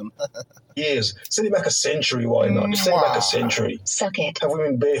Feminism. years. Send it back a century, why not? Just send it back a century. Suck it. Have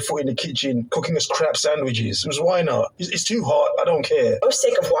women barefoot in the kitchen cooking us crap sandwiches. Just why not? It's too hot. I don't care. I'm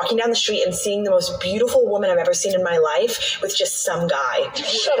sick of walking down the street and seeing the most beautiful woman I've ever seen in my life with just some guy.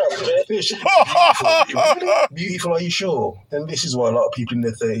 Shut up, man. Beautiful. Really? Beautiful, are you sure? And this is why a lot of people in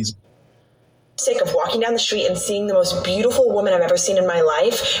their 30s. Sick of walking down the street and seeing the most beautiful woman I've ever seen in my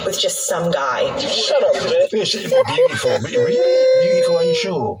life with just some guy. Shut up, man. Beautiful. Really? Beautiful, are you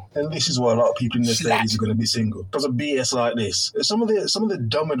sure? And this is why a lot of people in their 30s are going to be single. Because of BS like this. Some of the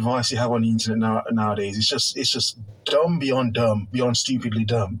dumb advice you have on the internet nowadays, it's just dumb, beyond stupidly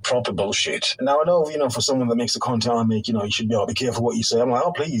dumb. Proper bullshit. Now I know, for someone that makes the content I make, you should be careful what you say. I'm like,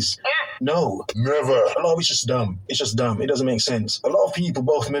 oh please. No. Never. A lot of it's just dumb. It's just dumb. It doesn't make sense. A lot of people,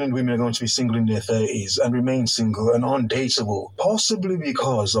 both men and women, are going to be single in their 30s and remain single and undateable, possibly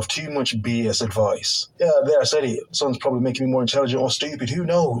because of too much BS advice. Yeah, there, I said it. Someone's probably making me more intelligent or stupid. Who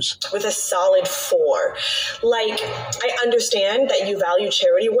knows? With a solid 4. I understand that you value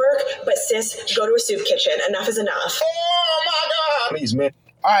charity work, but sis, go to a soup kitchen. Enough is enough. Oh my God! Please, man.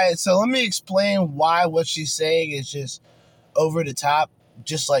 All right, so let me explain why what she's saying is just over the top,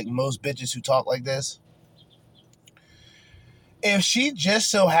 just like most bitches who talk like this. If she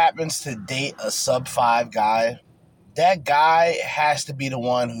just so happens to date a sub-5 guy, that guy has to be the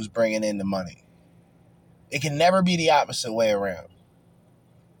one who's bringing in the money. It can never be the opposite way around.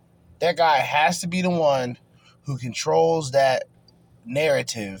 That guy has to be the one who controls that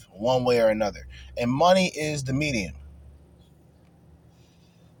narrative one way or another. And money is the medium.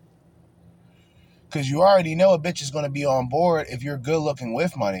 Because you already know a bitch is going to be on board if you're good looking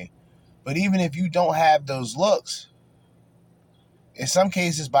with money. But even if you don't have those looks, in some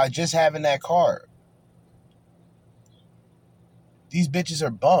cases, by just having that car, these bitches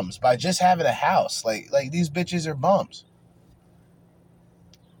are bums. By just having a house, like these bitches are bums.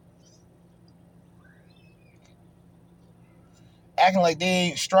 Acting like they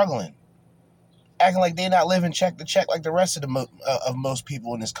ain't struggling. Acting like they not living check to check like the rest of most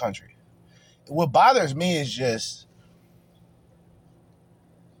people in this country. What bothers me is just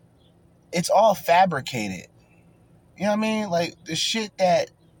it's all fabricated. You know what I mean? Like, the shit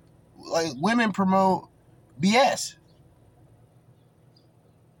that, like, women promote BS.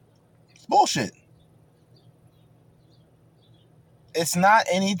 It's bullshit. It's not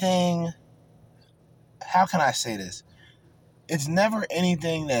anything, how can I say this? It's never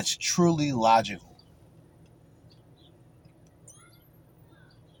anything that's truly logical.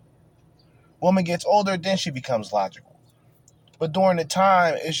 Woman gets older, then she becomes logical. But during the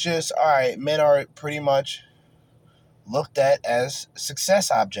time, it's just, all right, men are pretty much looked at as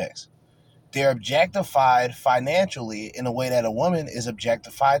success objects. They're objectified financially in a way that a woman is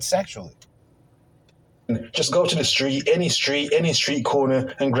objectified sexually. Just go to the street, any street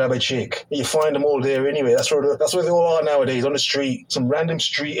corner, and grab a chick. You find them all there anyway. That's where they all are nowadays, on the street. Some random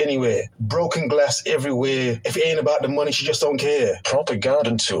street anywhere. Broken glass everywhere. If it ain't about the money, she just don't care.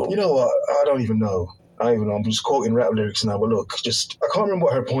 Propaganda tool. You know what? I don't even know. I'm just quoting rap lyrics now, but look, I can't remember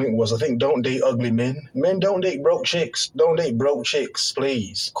what her point was. I think don't date ugly men. Men don't date broke chicks. Don't date broke chicks,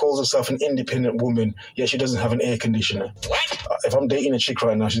 please. Calls herself an independent woman, yet she doesn't have an air conditioner. What? If I'm dating a chick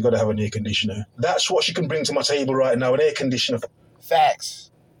right now, she's got to have an air conditioner. That's what she can bring to my table right now, an air conditioner.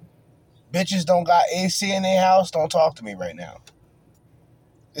 Facts. Bitches don't got AC in their house, don't talk to me right now.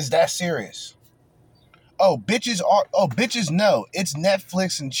 Is that serious? Bitches know. It's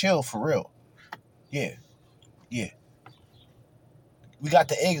Netflix and chill for real. Yeah. We got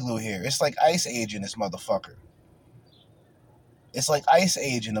the igloo here. It's like Ice Age in this motherfucker. It's like Ice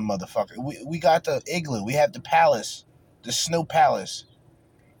Age in the motherfucker. We got the igloo. We have the palace, the snow palace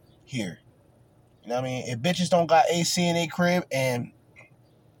here. You know what I mean? If bitches don't got AC in their crib and,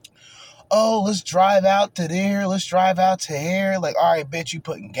 let's drive out to there, let's drive out to here. Like, all right, bitch, you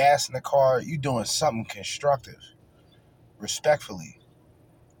putting gas in the car. You doing something constructive. Respectfully.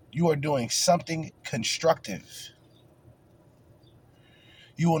 You are doing something constructive.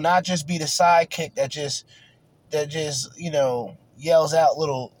 You will not just be the sidekick that just yells out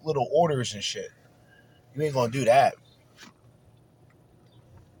little orders and shit. You ain't gonna do that.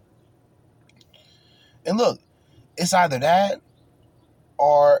 And look, it's either that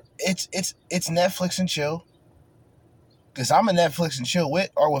or it's Netflix and chill. Because I'm a Netflix and chill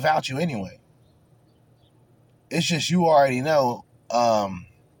with or without you anyway. It's just you already know.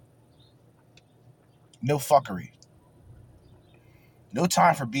 No fuckery. No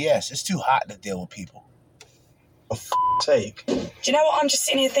time for BS. It's too hot to deal with people. Sake. Do you know what I'm just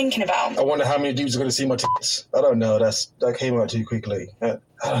sitting here thinking about? I wonder how many dudes are going to see my tits. I don't know. That came out too quickly. I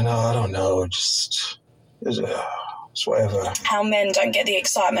don't know. Just whatever. How men don't get the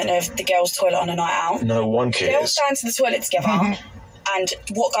excitement of the girls' toilet on a night out. No one cares. Girls going to the toilet together. And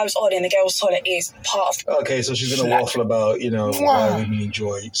what goes on in the girls' toilet is part of... Okay, so she's going to waffle about, why women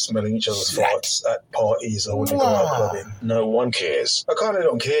enjoy smelling each other's farts at parties or when they go out clubbing. No one cares. I kind of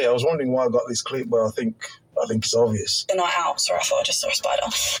don't care. I was wondering why I got this clip, but I think it's obvious. The night out, sorry, I thought I just saw a spider.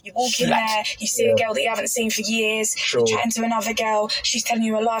 You walk in there, you see a girl that you haven't seen for years, you're chatting to another girl, she's telling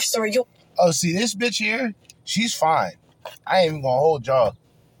you a life story. See, this bitch here, she's fine. I ain't even going to hold y'all.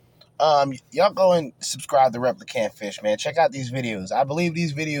 Y'all go and subscribe to Replicant Fish, man. Check out these videos. I believe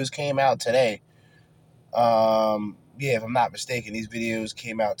these videos came out today. If I'm not mistaken, these videos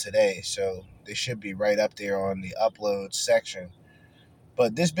came out today, so they should be right up there on the upload section.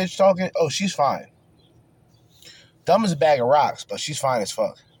 But this bitch talking, she's fine. Dumb as a bag of rocks, but she's fine as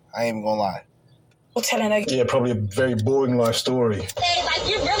fuck. I ain't even gonna lie. Telling her, yeah, probably a very boring life story. Like,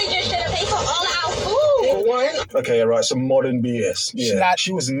 you really just should have paid for all our food. What? Okay, right, some modern BS. Yeah.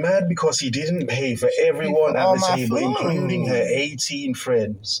 She was mad because he didn't pay for everyone at the table, including her 18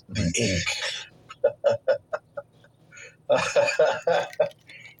 friends. The ink.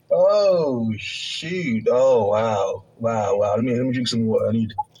 Oh, shoot. Oh, wow. Let me drink some water. I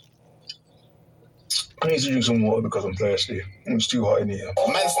need to drink some water because I'm thirsty. It's too hot in here.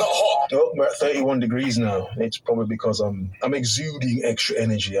 Man's not hot. Oh, we're at 31 degrees now. It's probably because I'm exuding extra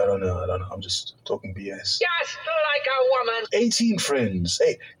energy. I don't know. I'm just talking BS. Just like a woman. 18 friends.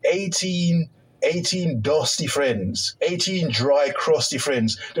 18 dusty friends. 18 dry, crusty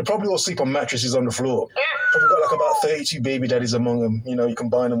friends. They probably all sleep on mattresses on the floor. Probably got like about 32 baby daddies among them. You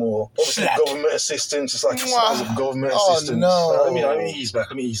combine them all. Obviously, government assistance. It's like the size of government assistance. No. Let me ease back.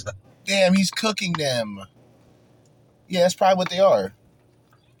 Damn, he's cooking them. Yeah, that's probably what they are.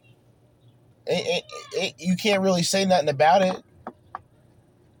 You can't really say nothing about it.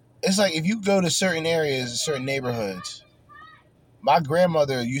 It's like if you go to certain areas, certain neighborhoods. My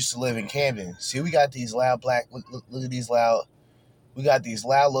grandmother used to live in Camden. See, we got these loud black. Look at these loud. We got these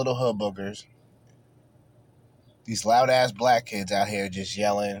loud little hood boogers. These loud ass black kids out here just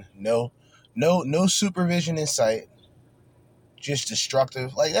yelling. No supervision in sight. Just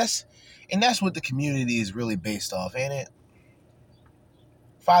destructive. Like And that's what the community is really based off, ain't it?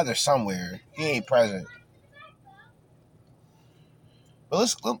 Father somewhere. He ain't present.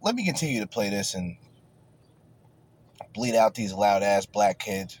 But let me continue to play this and bleed out these loud-ass black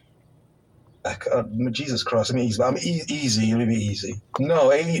kids. Jesus Christ, easy. Let me be easy. No,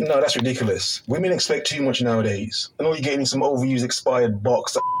 that's ridiculous. Women expect too much nowadays. I know you're getting some overused expired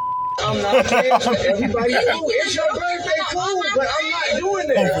box. I'm not saying everybody, it's your birthday, cool, but I'm not doing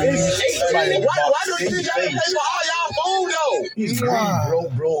that. Why do you think I pay for all y'all food, though? He's greedy,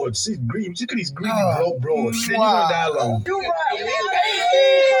 broke broads. He's greedy. Look at these greedy, broke broads. You want that long? You right.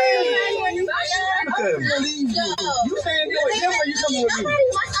 Look at him. You saying do it him or you coming with me?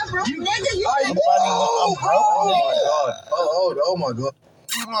 Oh my God.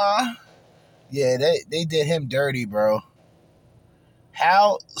 Yeah, they did him dirty, bro.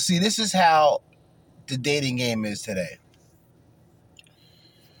 This is how the dating game is today.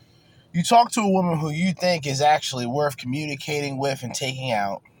 You talk to a woman who you think is actually worth communicating with and taking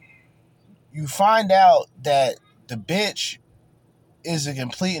out. You find out that the bitch is a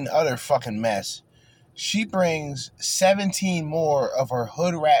complete and utter fucking mess. She brings 17 more of her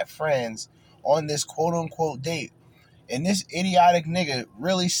hood rat friends on this quote-unquote date. And this idiotic nigga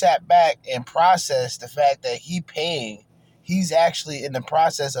really sat back and processed the fact that he's actually in the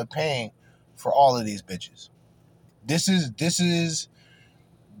process of paying for all of these bitches. This is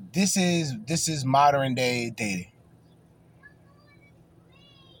modern day dating.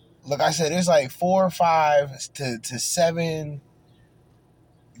 Like I said, there's like 4 or 5 to 7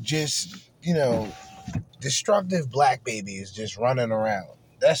 just, destructive black babies just running around.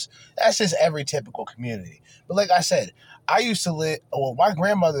 That's just every typical community. But like I said, I used to live, my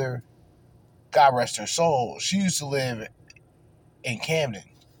grandmother, God rest her soul, she used to live in Camden.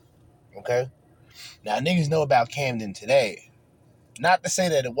 Okay? Now, niggas know about Camden today. Not to say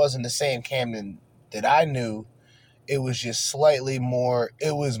that it wasn't the same Camden that I knew. It was just slightly more,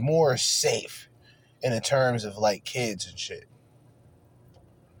 it was more safe in the terms of like kids and shit.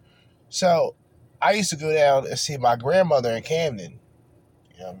 So, I used to go down and see my grandmother in Camden.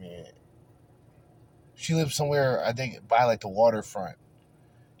 You know what I mean? She lived somewhere, I think, by like the waterfront,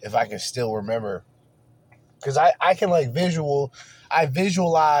 if I can still remember. Because I can I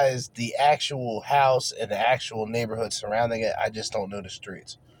visualize the actual house and the actual neighborhood surrounding it. I just don't know the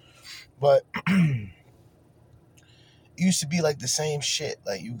streets. But it used to be like the same shit.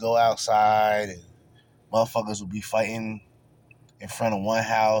 Like you go outside and motherfuckers will be fighting in front of one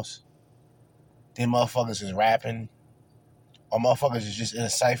house. Then motherfuckers is rapping. Or motherfuckers is just in a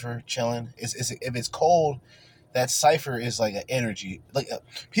cypher chilling. If it's cold, that cypher is like an energy. Like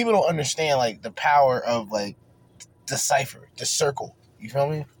people don't understand like the power of like the cypher, the circle. You feel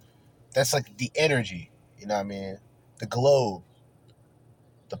me? That's like the energy. You know what I mean? The globe,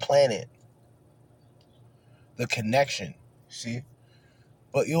 the planet, the connection. See?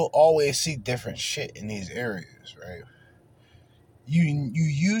 But you'll always see different shit in these areas, right? You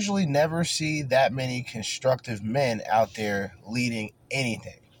usually never see that many constructive men out there leading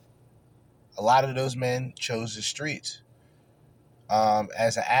anything. A lot of those men chose the streets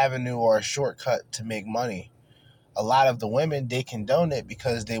as an avenue or a shortcut to make money. A lot of the women, they condone it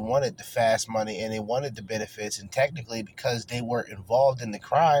because they wanted the fast money and they wanted the benefits. And technically, because they weren't involved in the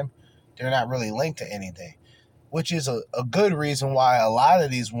crime, they're not really linked to anything. Which is a good reason why a lot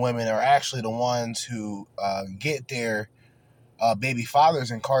of these women are actually the ones who get their baby fathers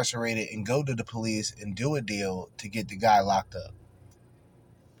incarcerated and go to the police and do a deal to get the guy locked up.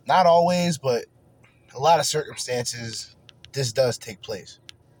 Not always, but a lot of circumstances, this does take place.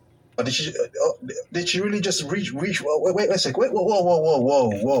 Did she really just reach? Wait a sec.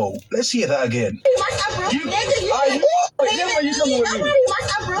 Whoa. Let's hear that again.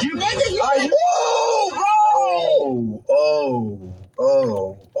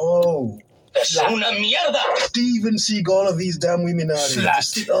 Es una mierda. Steven Seagal of these damn women nowadays.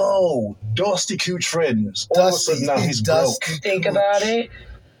 Dusty Cooch friends. All of a sudden now he's broke. Think about it.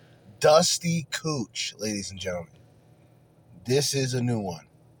 Dusty Cooch, ladies and gentlemen. This is a new one.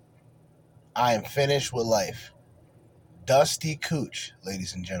 I am finished with life. Dusty Cooch,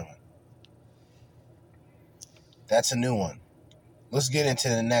 ladies and gentlemen. That's a new one. Let's get into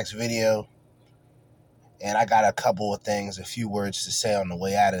the next video. And I got a few words to say on the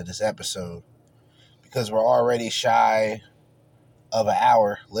way out of this episode. Because we're already shy of an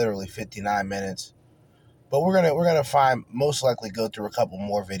hour, literally 59 minutes. But we're gonna most likely go through a couple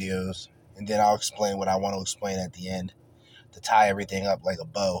more videos. And then I'll explain what I want to explain at the end. To tie everything up like a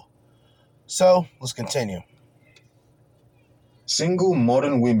bow. So, let's continue. Single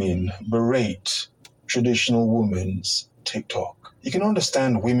modern women berate traditional women's TikTok. You can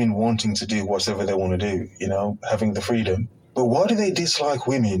understand women wanting to do whatever they want to do, having the freedom. But why do they dislike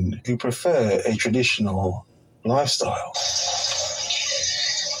women who prefer a traditional lifestyle?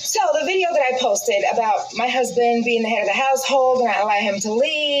 So the video that I posted about my husband being the head of the household and I allow him to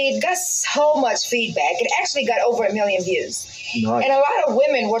lead got so much feedback. It actually got over 1 million views. Nice. And a lot of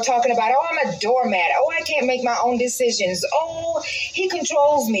women were talking about, oh, I'm a doormat. Oh, I can't make my own decisions. Oh, he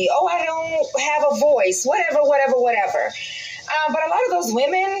controls me. Oh, I don't have a voice. Whatever. But a lot of those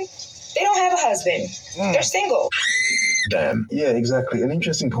women, they don't have a husband. They're single. Damn. Yeah, exactly. An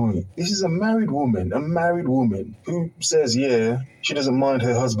interesting point. This is a married woman who says, she doesn't mind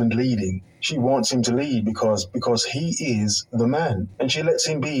her husband leading. She wants him to lead because he is the man, and she lets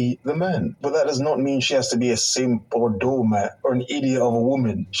him be the man. But that does not mean she has to be a simp or doormat or an idiot of a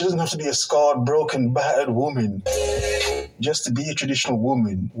woman. She doesn't have to be a scarred, broken, battered woman just to be a traditional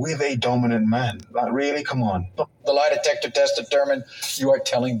woman with a dominant man. Like, really? Come on. The lie detector test determined you are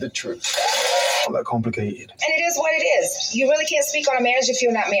telling the truth. Not that complicated. And it is what it is. You really can't speak on a marriage if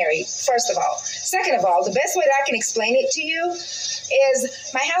you're not married, first of all. Second of all, the best way that I can explain it to you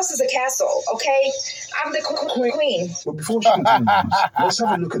is my house is a castle, okay? I'm the queen. But before she continues, let's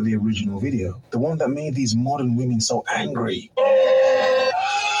have a look at the original video. The one that made these modern women so angry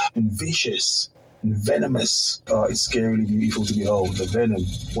and vicious and venomous. It's scarily beautiful to behold. The venom.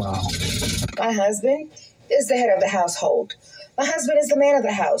 Wow. My husband is the head of the household. My husband is the man of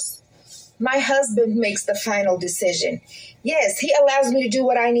the house. My husband makes the final decision. Yes, he allows me to do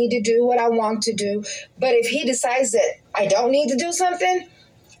what I need to do, what I want to do. But if he decides that I don't need to do something,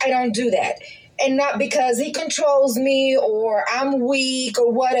 I don't do that. And not because he controls me or I'm weak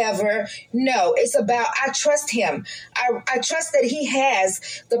or whatever. No, it's about I trust him. I trust that he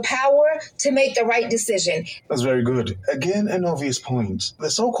has the power to make the right decision. That's very good. Again, an obvious point.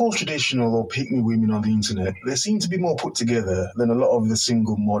 The so-called traditional or pick-me women on the internet, they seem to be more put together than a lot of the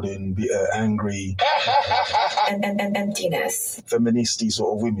single, modern, bitter, angry, and emptiness, feministy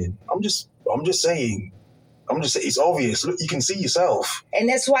sort of women. I'm just saying, it's obvious. Look, you can see yourself. And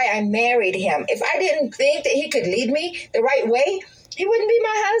that's why I married him. If I didn't think that he could lead me the right way, he wouldn't be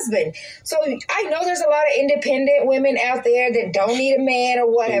my husband. So I know there's a lot of independent women out there that don't need a man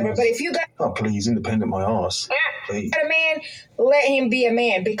or whatever. Please. But if you got... Oh, please, independent my ass. Please. A man, let him be a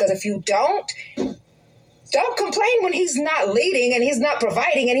man. Because if you don't complain when he's not leading and he's not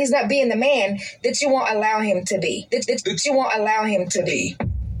providing and he's not being the man that you won't allow him to be. That you won't allow him to be.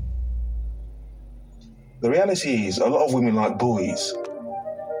 The reality is, a lot of women like boys.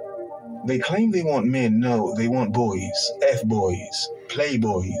 They claim they want men. No, they want boys. F-boys.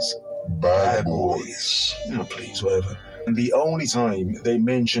 Playboys. Bad boys. No, please, whatever. And the only time they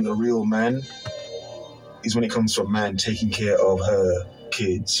mention a real man is when it comes to a man taking care of her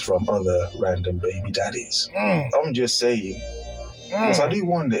kids from other random baby daddies. I'm just saying. Because I do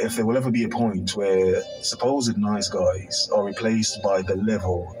wonder if there will ever be a point where supposed nice guys are replaced by the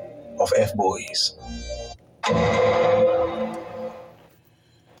level of F-boys.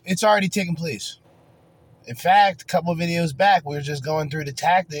 It's already taken place. In fact, a couple of videos back, we were just going through the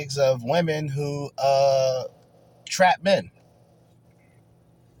tactics of women who trap men.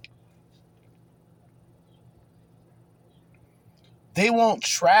 They won't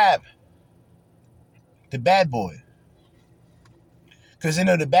trap the bad boy because they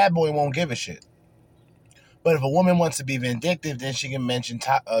know the bad boy won't give a shit. But if a woman wants to be vindictive, then she can mention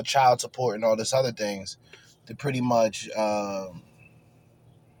child support and all this other things to pretty much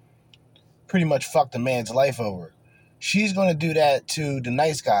fuck the man's life over. She's going to do that to the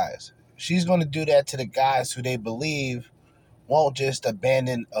nice guys. She's going to do that to the guys who they believe won't just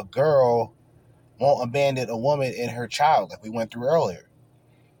abandon a girl, won't abandon a woman and her child, like we went through earlier,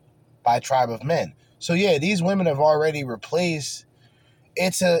 by Tribe of Men. So yeah, these women have already replaced.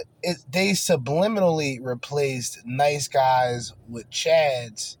 They subliminally replaced nice guys with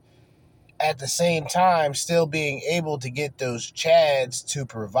chads. At the same time, still being able to get those chads to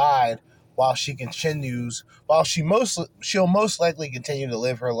provide while she continues, she'll most likely continue to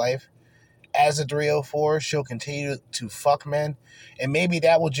live her life as a 304. She'll continue to fuck men, and maybe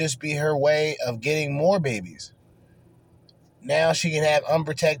that will just be her way of getting more babies. Now she can have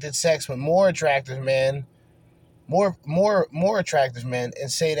unprotected sex with more attractive men, more attractive men,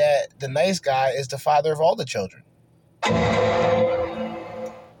 and say that the nice guy is the father of all the children.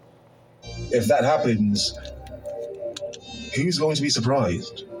 If that happens, who's going to be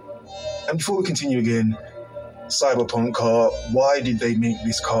surprised? And before we continue again, Cyberpunk car, why did they make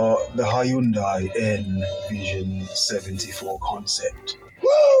this car the Hyundai N-Vision 74 concept? Woo!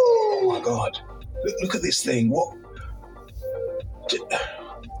 Oh my God. Look at this thing. What?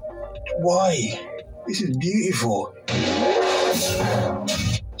 Why? This is beautiful.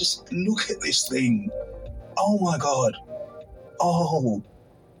 Just look at this thing. Oh my God. Oh.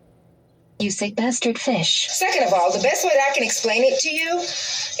 You sick bastard fish. Second of all, the best way that I can explain it to you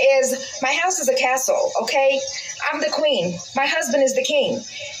is my house is a castle, okay? I'm the queen. My husband is the king.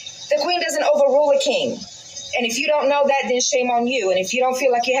 The queen doesn't overrule a king. And if you don't know that, then shame on you. And if you don't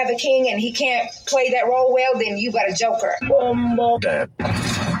feel like you have a king and he can't play that role well, then you got a joker. Dad.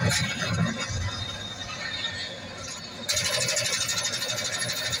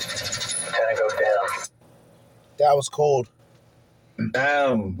 Gonna go down. That was cold.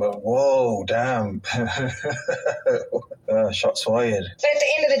 Damn, but whoa, damn. Shots fired. But at the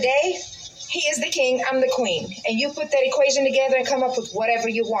end of the day, he is the king, I'm the queen. And you put that equation together and come up with whatever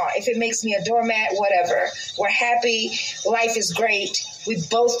you want. If it makes me a doormat, whatever. We're happy. Life is great. We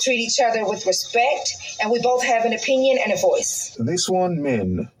both treat each other with respect. And we both have an opinion and a voice. This one,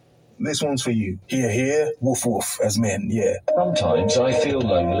 men. This one's for you. Here, here, woof, woof, as men, yeah. Sometimes I feel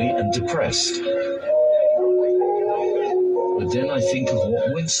lonely and depressed. But then I think of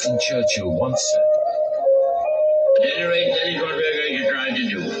what Winston Churchill once said. At any rate, that is what we're going to try to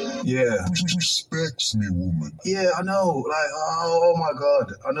do. Yeah. Respects me, woman. Yeah, I know. Like, oh my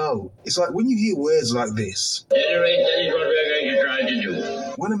God, I know. It's like when you hear words like this. At any rate, that is what we're going to try to do.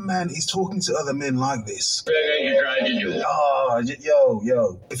 When a man is talking to other men like this. We're going to try to do. Oh,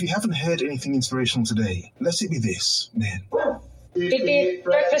 yo. If you haven't heard anything inspirational today, let it be this, man. Beep beep,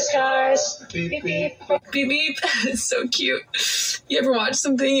 breakfast cars. Beep beep. Beep beep. It's so cute. You ever watch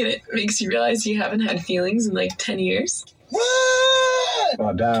something and it makes you realize you haven't had feelings in like 10 years?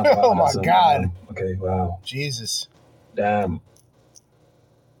 Oh, damn. Oh, my God. Okay, wow. Jesus. Damn.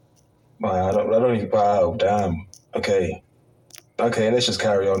 Wow, I don't even, wow, damn. Okay, let's just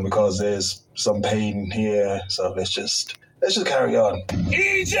carry on because there's some pain here. So let's just carry on.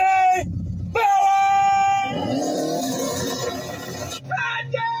 EJ Power!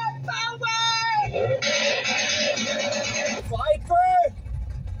 Viper!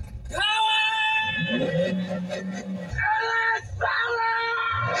 Power! Alice Power!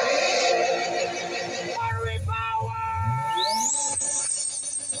 Harry Power!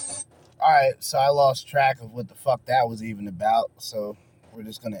 Alright, so I lost track of what the fuck that was even about. So we're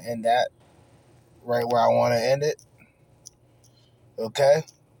just going to end that right where I want to end it. Okay?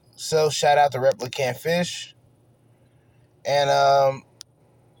 So shout out to Replicant Fish. And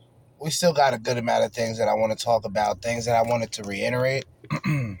we still got a good amount of things that I want to talk about, things that I wanted to reiterate.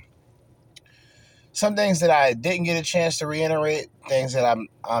 Some things that I didn't get a chance to reiterate, things that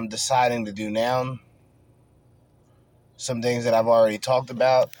I'm deciding to do now. Some things that I've already talked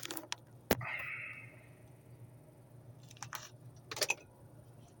about.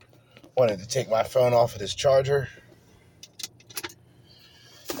 Wanted to take my phone off of this charger.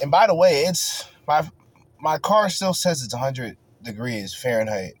 And by the way, it's my car still says it's 100 degrees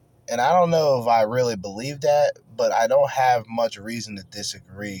Fahrenheit. And I don't know if I really believe that, but I don't have much reason to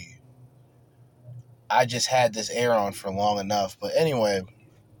disagree. I just had this air on for long enough. But anyway,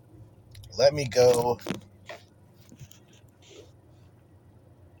 let me go.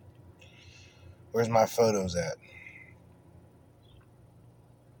 Where's my photos at?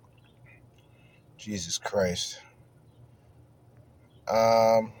 Jesus Christ.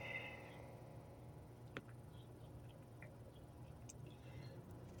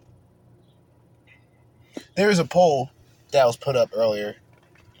 There's a poll that was put up earlier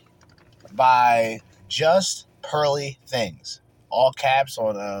by Just Pearly Things. All caps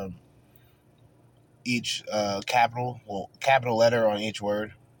on each capital letter on each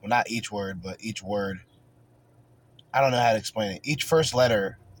word. Well, not each word, but each word. I don't know how to explain it. Each first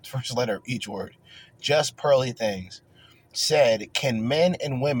letter of each word. Just Pearly Things said, can men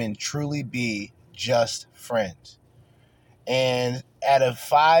and women truly be just friends? And out of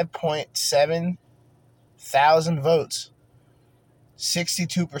 5.7 thousand votes,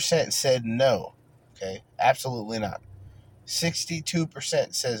 62% said no. Okay, absolutely not.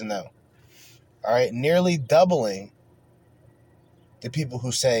 62% says no. All right, nearly doubling the people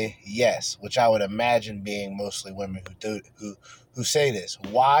who say yes, which I would imagine being mostly women who say this.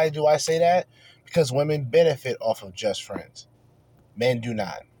 Why do I say that? Because women benefit off of just friends. Men do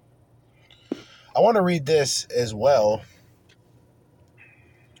not. I want to read this as well.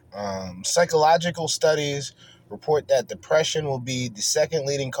 Psychological studies report that depression will be the second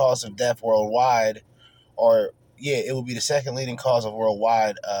leading cause of death worldwide, it will be the second leading cause of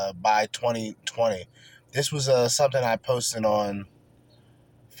worldwide by 2020. This was something I posted on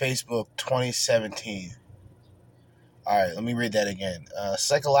Facebook 2017. All right, let me read that again.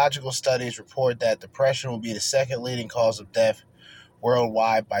 Psychological studies report that depression will be the second leading cause of death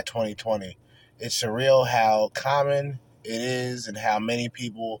worldwide by 2020. It's surreal how common it is and how many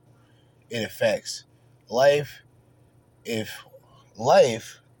people it affects. Life, the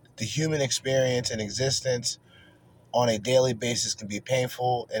human experience and existence on a daily basis can be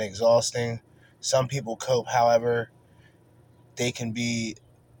painful and exhausting. Some people cope, however, they can be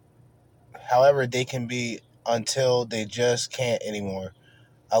until they just can't anymore.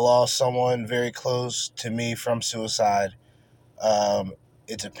 I lost someone very close to me from suicide.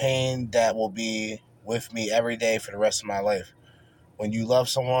 It's a pain that will be with me every day for the rest of my life. When you love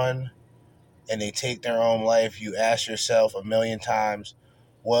someone and they take their own life, you ask yourself a million times,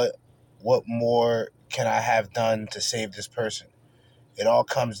 what more can I have done to save this person? It all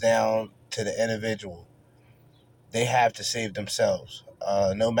comes down to the individual. They have to save themselves.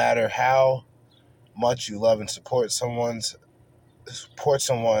 No matter how much you love and support someone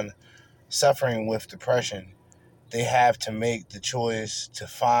suffering with depression, they have to make the choice to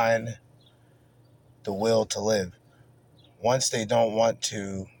find the will to live. Once they don't want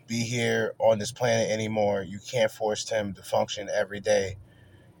to be here on this planet anymore, you can't force them to function every day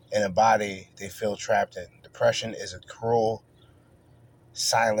in a body they feel trapped in. Depression is a cruel,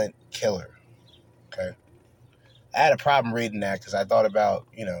 silent killer. Okay? I had a problem reading that because I thought about,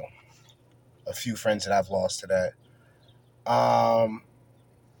 a few friends that I've lost to that.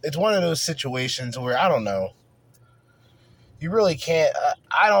 It's one of those situations where, I don't know, you really can't,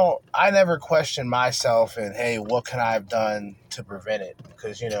 I never question myself and, hey, what can I have done to prevent it?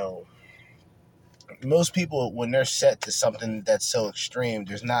 Because, most people, when they're set to something that's so extreme,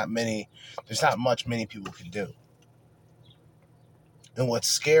 there's not much many people can do. And what's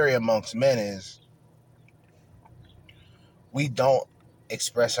scary amongst men is we don't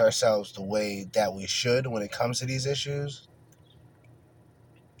express ourselves the way that we should when it comes to these issues.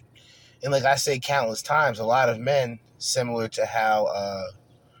 And like I say countless times, a lot of men, similar to how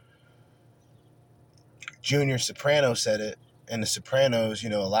Junior Soprano said it in The Sopranos, a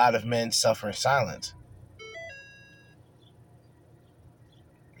lot of men suffer in silence.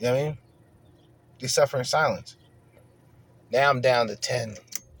 You know what I mean? They suffer in silence. Now I'm down to 10.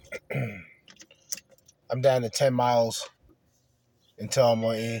 I'm down to 10 miles until I'm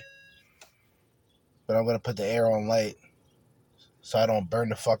on E. But I'm going to put the air on light so I don't burn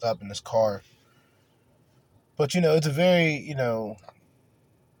the fuck up in this car. But, it's a very,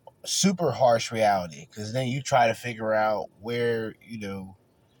 super harsh reality. Because then you try to figure out where,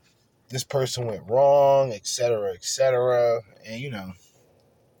 this person went wrong, et cetera, and,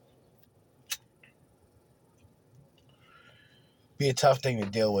 be a tough thing to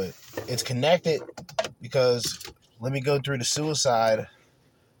deal with. It's connected because let me go through the suicide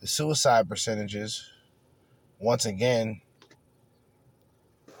percentages. Once again,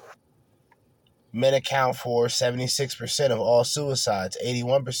 men account for 76% of all suicides.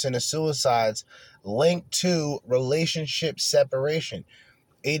 81% of suicides linked to relationship separation.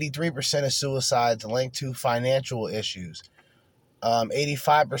 83% of suicides linked to financial issues.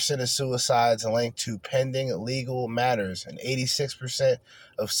 85% of suicides linked to pending legal matters, and 86%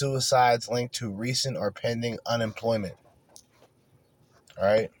 of suicides linked to recent or pending unemployment. All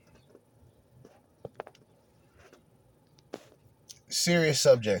right? Serious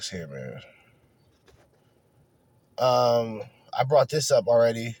subjects here, man. I brought this up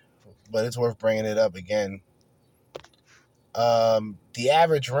already, but it's worth bringing it up again. The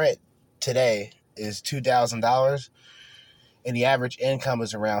average rent today is $2,000, and the average income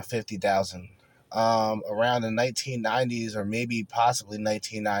is around $50,000. Around the 1990s, or maybe possibly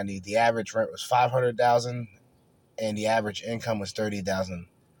 1990, the average rent was $500,000, and the average income was $30,000.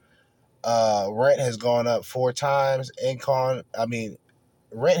 Rent has gone up 4 times.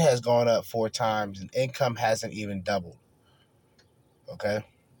 Rent has gone up 4 times, and income hasn't even doubled. Okay,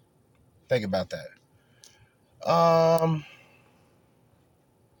 think about that.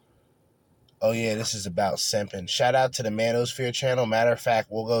 Oh yeah, this is about simping. Shout out to the Manosphere channel. Matter of fact,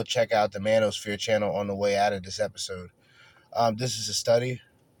 we'll go check out the Manosphere channel on the way out of this episode. This is a study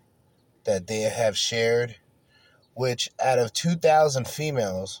that they have shared, which out of 2,000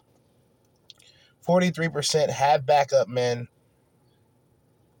 females, 43% have backup men.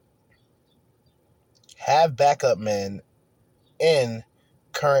 In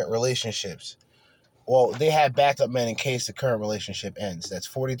current relationships. Well, they have backup men in case the current relationship ends. That's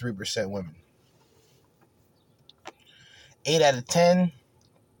 43% women. 8 out of 10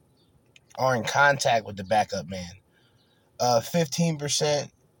 are in contact with the backup man.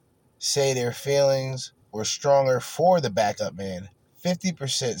 15% say their feelings were stronger for the backup man.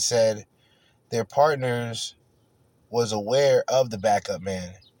 50% said their partners was aware of the backup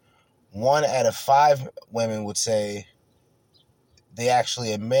man. 1 out of 5 women would say they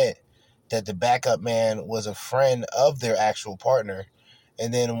actually admit that the backup man was a friend of their actual partner.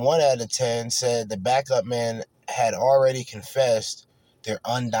 And then 1 out of 10 said the backup man had already confessed their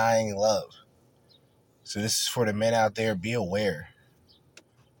undying love. So this is for the men out there. Be aware.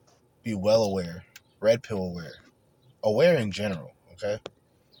 Be well aware. Red pill aware. Aware in general, okay?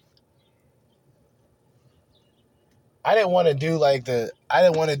 I didn't want to do like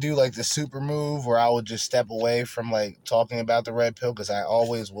the super move where I would just step away from like talking about the red pill, because I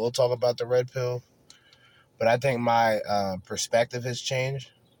always will talk about the red pill. But I think my perspective has changed.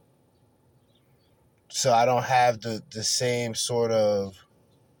 So I don't have the same sort of...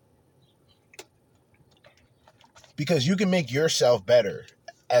 Because you can make yourself better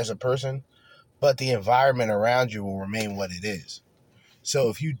as a person, but the environment around you will remain what it is. So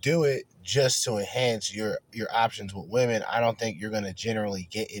if you do it just to enhance your options with women, I don't think you're going to generally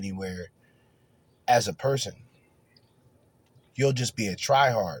get anywhere as a person. You'll just be a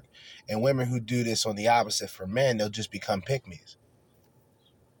tryhard. And women who do this on the opposite for men, they'll just become pick-me's.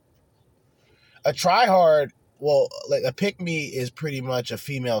 A tryhard, well, like a pick-me is pretty much a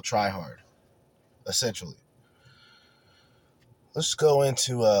female tryhard, essentially. Let's go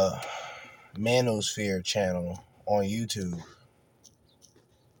into a Manosphere channel on YouTube.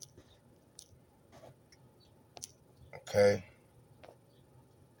 Okay.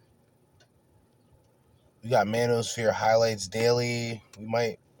 We got Manosphere highlights daily. We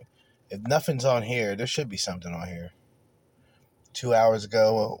might, if nothing's on here, there should be something on here. 2 hours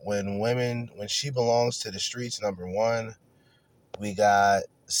ago, when she belongs to the streets, #1. We got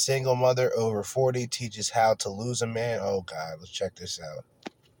single mother over 40 teaches how to lose a man. Oh God, let's check this out.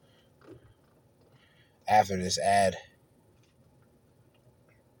 After this ad.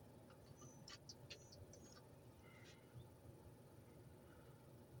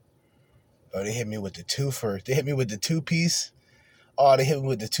 Oh, they hit me with the twofer. They hit me with the 2-piece. Oh, they hit me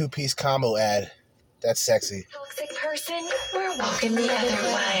with the 2-piece combo ad. That's sexy. Toxic person, we're walking the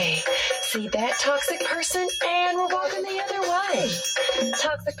other way. See that toxic person, and we're walking the other way.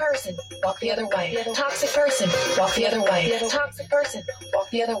 Toxic person, walk the other way. Toxic person, walk the other way. Toxic person, walk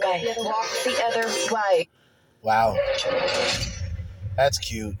the other way. Walk the other way. Wow. That's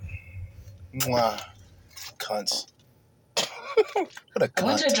cute. Mwah. Cunts. What a cunt. I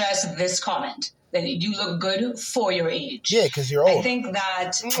want to address this comment that you look good for your age. Yeah, because you're old. I think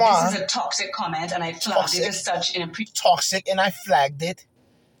that this is a toxic comment, and I flagged it as such in a toxic, and I flagged it.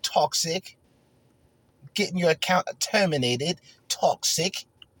 Toxic. Getting your account terminated. Toxic.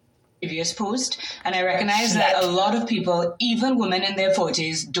 previous post, and I recognize that a lot of people, even women in their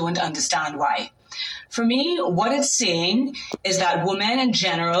 40s, don't understand why. For me, what it's saying is that women in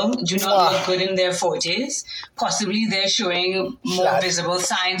general do not look good in their 40s. Possibly they're showing more visible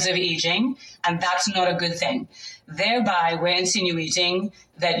signs of aging, and that's not a good thing. Thereby, we're insinuating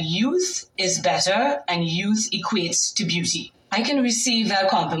that youth is better and youth equates to beauty. I can receive that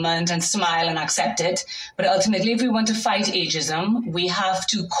compliment and smile and accept it, but ultimately, if we want to fight ageism, we have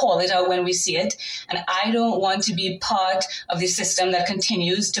to call it out when we see it, and I don't want to be part of the system that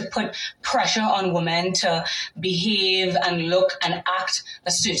continues to put pressure on women to behave and look and act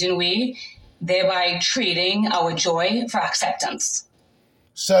a certain way, thereby trading our joy for acceptance.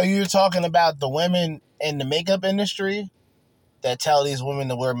 So you're talking about the women in the makeup industry that tell these women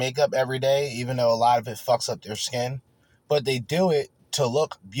to wear makeup every day, even though a lot of it fucks up their skin? But they do it to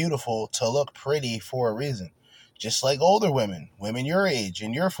look beautiful, to look pretty for a reason. Just like older women, women your age,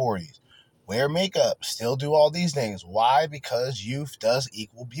 in your 40s, wear makeup, still do all these things. Why? Because youth does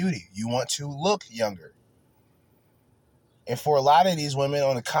equal beauty. You want to look younger. And for a lot of these women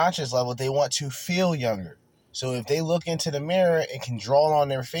on a conscious level, they want to feel younger. So if they look into the mirror and can draw on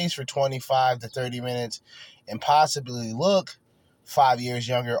their face for 25 to 30 minutes and possibly look 5 years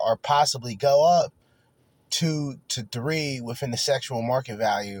younger or possibly go up 2 to 3 within the sexual market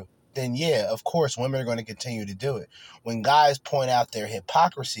value, then yeah, of course, women are going to continue to do it. When guys point out their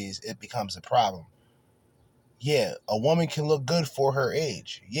hypocrisies, it becomes a problem. Yeah, a woman can look good for her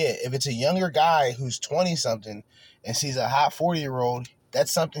age. Yeah, if it's a younger guy who's 20-something and sees a hot 40-year-old,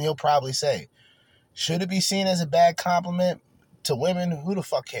 that's something he'll probably say. Should it be seen as a bad compliment to women? Who the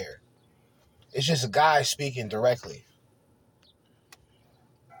fuck cares? It's just a guy speaking directly.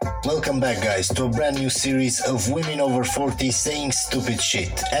 Welcome back, guys, to a brand new series of women over 40 saying stupid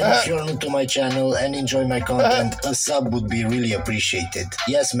shit. And if you're new to my channel and enjoy my content, a sub would be really appreciated.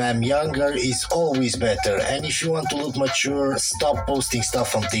 Yes, ma'am, younger is always better. And if you want to look mature, stop posting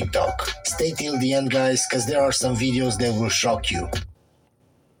stuff on TikTok. Stay till the end, guys, because there are some videos that will shock you.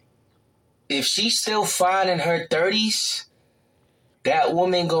 If she's still fine in her 30s, that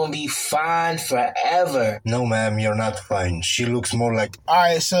woman gonna be fine forever. No, ma'am, you're not fine. She looks more like...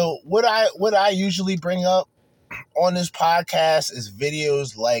 Alright, so what I usually bring up on this podcast is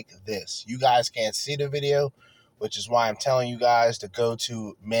videos like this. You guys can't see the video, which is why I'm telling you guys to go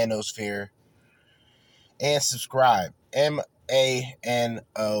to Manosphere and subscribe. MANOSPHERE.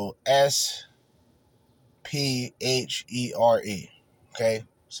 Okay?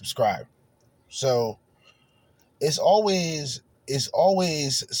 Subscribe. So it's always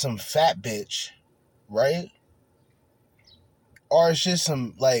some fat bitch, right? Or it's just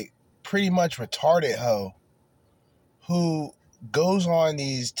some like pretty much retarded hoe who goes on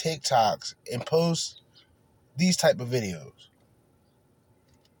these TikToks and posts these type of videos.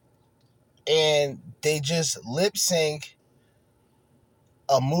 And they just lip sync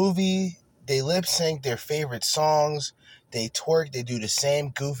a movie, they lip sync their favorite songs, they twerk, they do the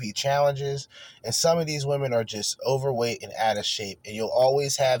same goofy challenges, and some of these women are just overweight and out of shape. And you'll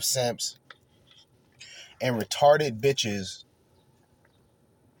always have simps and retarded bitches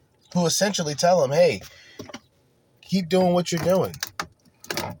who essentially tell them, hey, keep doing what you're doing.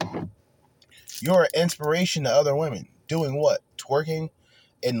 You're an inspiration to other women. Doing what? Twerking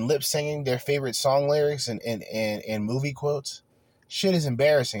and lip singing their favorite song lyrics and movie quotes? Shit is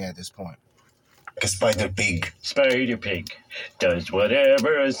embarrassing at this point. A spider pig. Spider pig does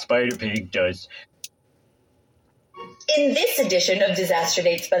whatever a spider pig does. In this edition of Disaster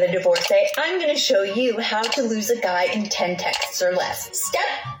Dates by the Divorcee, I'm going to show you how to lose a guy in 10 texts or less. Step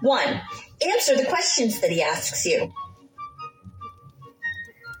 1. Answer the questions that he asks you.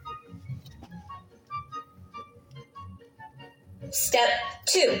 Step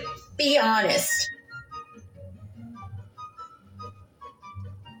 2. Be honest.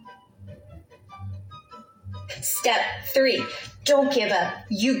 Step 3. Don't give up.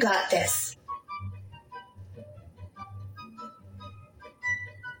 You got this.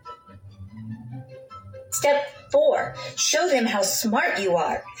 Step 4. Show them how smart you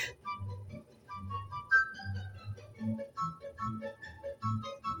are.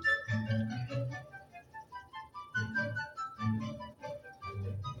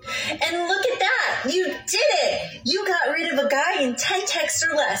 And look at that! You did it! You got rid of a guy in 10 texts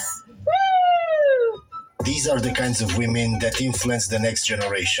or less. Woo! These are the kinds of women that influence the next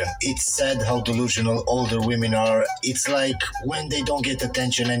generation. It's sad how delusional older women are. It's like when they don't get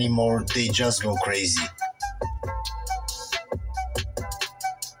attention anymore, they just go crazy.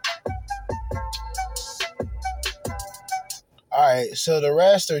 Alright, so the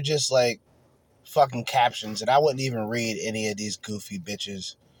rest are just like fucking captions, and I wouldn't even read any of these goofy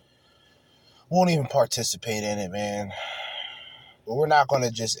bitches. Won't even participate in it, man. But we're not going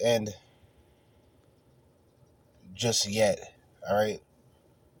to just end just yet, alright?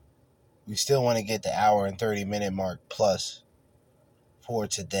 We still want to get the hour and 30-minute mark plus for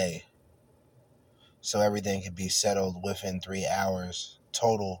today. So everything can be settled within 3 hours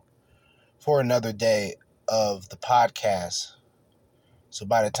total for another day of the podcast. So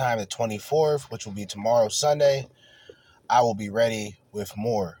by the time the 24th, which will be tomorrow, Sunday, I will be ready with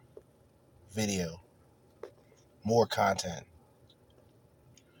more video, more content,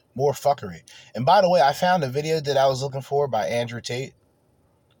 more fuckery. And by the way, I found a video that I was looking for by Andrew Tate.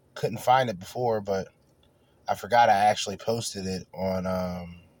 Couldn't find it before, but I forgot I actually posted it on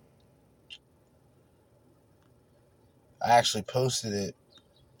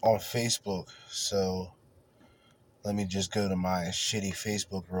Facebook. So let me just go to my shitty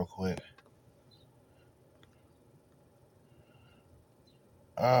Facebook real quick.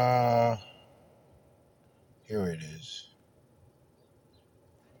 Here it is.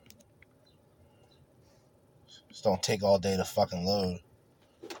 Just don't take all day to fucking load.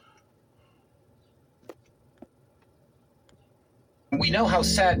 We know how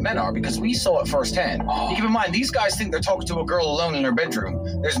sad men are because we saw it firsthand. You keep in mind, these guys think they're talking to a girl alone in her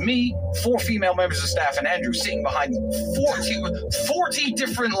bedroom. There's me, 4 female members of staff, and Andrew sitting behind 40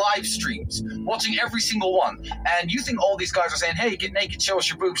 different live streams, watching every single one. And you think all these guys are saying, hey, get naked, show us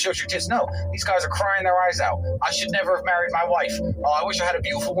your boobs, show us your tits. No, these guys are crying their eyes out. I should never have married my wife. Oh, I wish I had a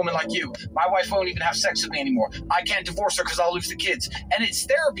beautiful woman like you. My wife won't even have sex with me anymore. I can't divorce her because I'll lose the kids. And it's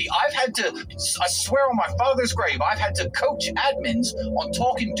therapy. I've had to, I swear on my father's grave, I've had to coach admins on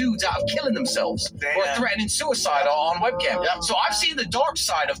talking dudes out of killing themselves or threatening suicide on webcam. So I've seen the dark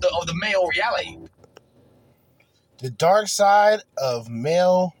side of the male reality. The dark side of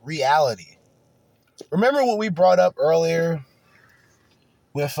male reality. Remember what we brought up earlier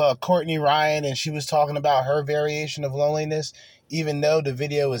with Courtney Ryan, and she was talking about her variation of loneliness, even though the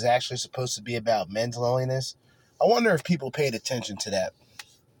video was actually supposed to be about men's loneliness? I wonder if people paid attention to that.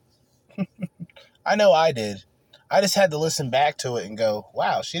 I know I did. I just had to listen back to it and go,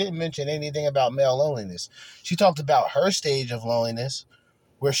 wow, she didn't mention anything about male loneliness. She talked about her stage of loneliness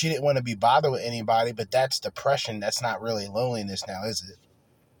where she didn't want to be bothered with anybody, but that's depression. That's not really loneliness now, is it?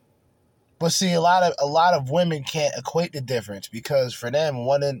 But see, a lot of women can't equate the difference because for them,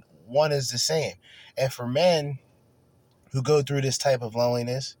 one is the same. And for men who go through this type of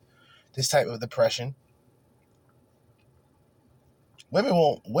loneliness, this type of depression,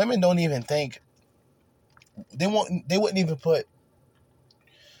 women don't even think, they wouldn't even put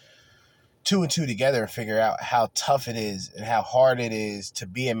 2 and 2 together and figure out how tough it is and how hard it is to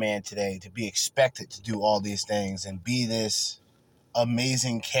be a man today, to be expected to do all these things and be this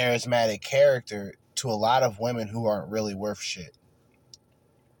amazing, charismatic character to a lot of women who aren't really worth shit.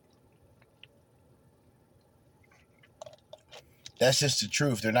 That's just the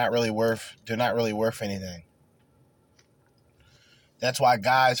truth. They're not really worth anything. That's why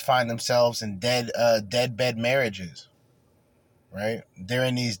guys find themselves in dead bed marriages. Right? They're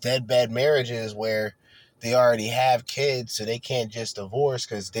in these dead bed marriages where they already have kids, so they can't just divorce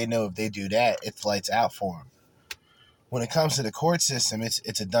because they know if they do that, it's lights out for them. When it comes to the court system,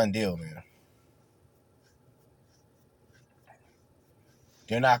 it's a done deal, man.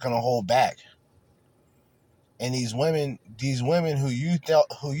 They're not going to hold back. And these women who you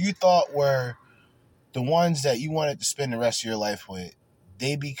thought were the ones that you wanted to spend the rest of your life with,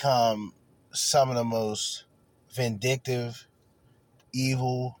 they become some of the most vindictive,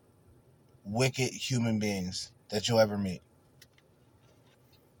 evil, wicked human beings that you'll ever meet.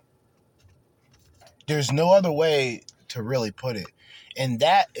 There's no other way to really put it. And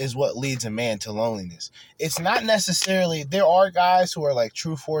that is what leads a man to loneliness. It's not necessarily, there are guys who are like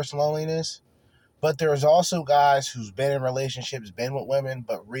true force loneliness, but there's also guys who's been in relationships, been with women,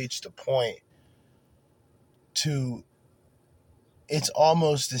 but reached a point to, it's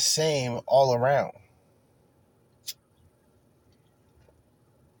almost the same all around.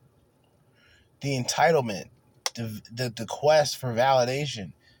 The entitlement, the quest for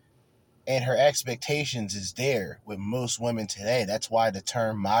validation, and her expectations is there with most women today. That's why the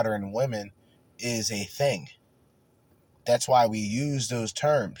term modern women is a thing. That's why we use those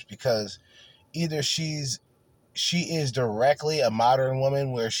terms, because either she is directly a modern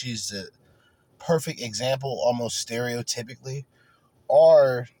woman where she's the perfect example, almost stereotypically,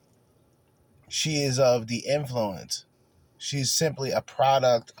 or she is of the influence. She's simply a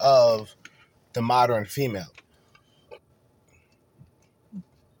product of the modern female.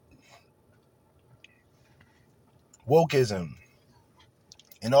 Wokeism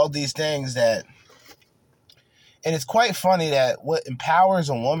and all these things that, and it's quite funny that what empowers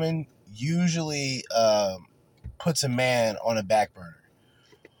a woman usually puts a man on a back burner.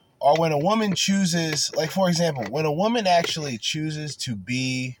 Or when a woman chooses, like for example, when a woman actually chooses to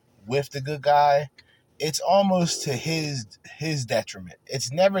be with the good guy, it's almost to his detriment.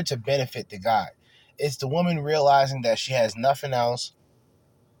 It's never to benefit the guy. It's the woman realizing that she has nothing else,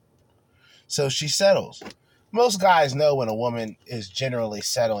 so she settles. Most guys know when a woman is generally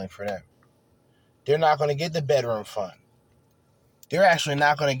settling for them. They're not going to get the bedroom fun. They're actually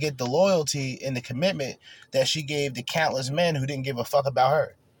not going to get the loyalty and the commitment that she gave to countless men who didn't give a fuck about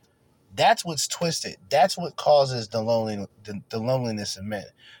her. That's what's twisted. That's what causes the loneliness of men.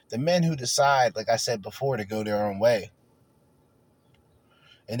 The men who decide, like I said before, to go their own way.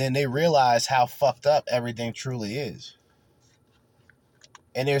 And then they realize how fucked up everything truly is.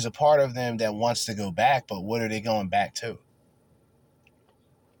 And there's a part of them that wants to go back, but what are they going back to?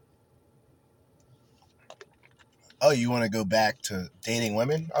 Oh, you want to go back to dating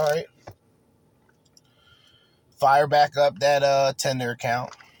women? All right. Fire back up that Tinder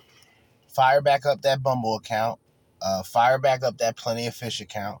account. Fire back up that Bumble account. Fire back up that Plenty of Fish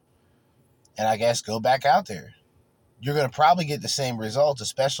account. And I guess go back out there. You're going to probably get the same results,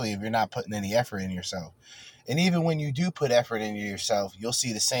 especially if you're not putting any effort in yourself. And even when you do put effort into yourself, you'll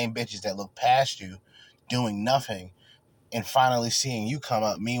see the same bitches that look past you doing nothing and finally seeing you come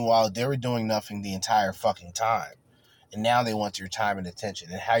up. Meanwhile, they were doing nothing the entire fucking time. And now they want your time and attention.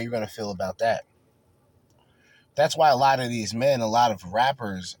 And how you're going to feel about that? That's why a lot of these men, a lot of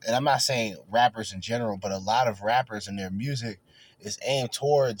rappers, and I'm not saying rappers in general, but a lot of rappers and their music is aimed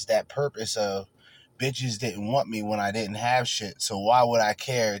towards that purpose of bitches didn't want me when I didn't have shit. So why would I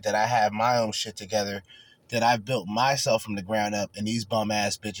care that I have my own shit together, that I've built myself from the ground up, and these bum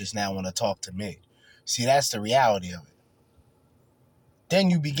ass bitches now want to talk to me? See, that's the reality of it. Then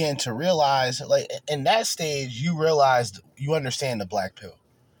you begin to realize, like, in that stage, you realize, you understand the black pill.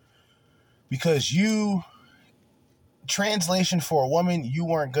 Because you, translation for a woman, you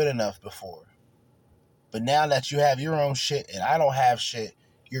weren't good enough before. But now that you have your own shit and I don't have shit,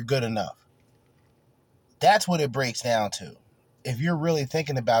 you're good enough. That's what it breaks down to. If you're really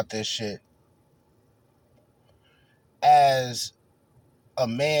thinking about this shit as a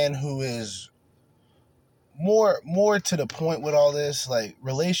man who is more to the point with all this, like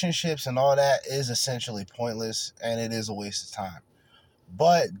relationships and all that is essentially pointless and it is a waste of time.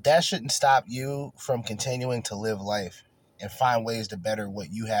 But that shouldn't stop you from continuing to live life and find ways to better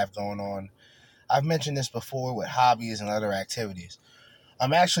what you have going on. I've mentioned this before with hobbies and other activities.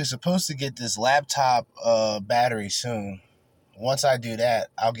 I'm actually supposed to get this laptop battery soon. Once I do that,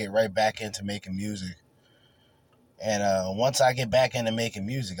 I'll get right back into making music. And once I get back into making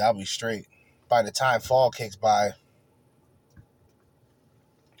music, I'll be straight. By the time fall kicks by,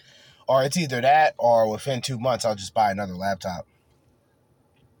 or it's either that or within 2 months, I'll just buy another laptop.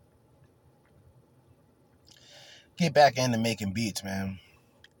 Get back into making beats, man.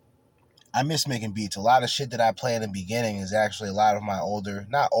 I miss making beats. A lot of shit that I play in the beginning is actually a lot of my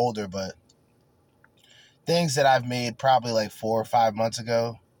not older, but things that I've made probably like 4 or 5 months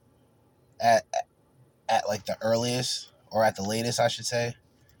ago at like the earliest, or at the latest, I should say.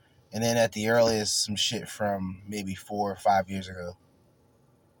 And then at the earliest, some shit from maybe 4 or 5 years ago.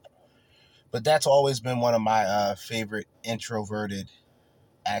 But that's always been one of my favorite introverted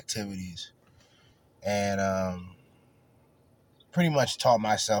activities. And pretty much taught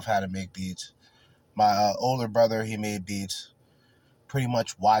myself how to make beats. My older brother, he made beats. Pretty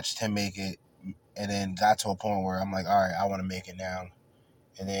much watched him make it. And then got to a point where I'm like, all right, I want to make it now.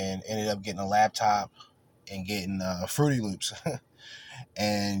 And then ended up getting a laptop and getting Fruity Loops.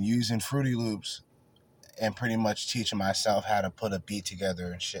 And using Fruity Loops and pretty much teaching myself how to put a beat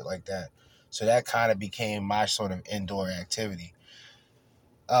together and shit like that. So that kind of became my sort of indoor activity.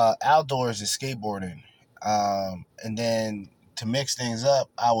 Outdoors is skateboarding. And then to mix things up,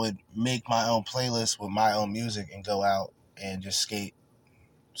 I would make my own playlist with my own music and go out and just skate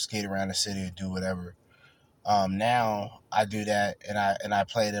around the city or do whatever. Now I do that and I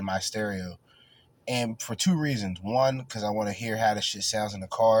play it in my stereo. And for 2 reasons. 1, because I want to hear how the shit sounds in the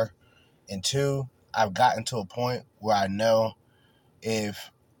car. And 2, I've gotten to a point where I know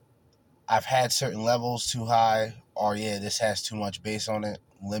if I've had certain levels too high, or yeah, this has too much bass on it,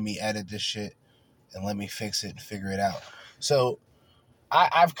 let me edit this shit and let me fix it and figure it out. So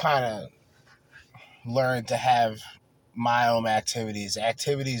I've kind of learned to have my own activities,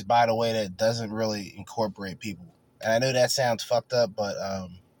 by the way, that doesn't really incorporate people. And I know that sounds fucked up, but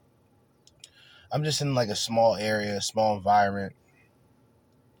I'm just in like a small area, a small environment.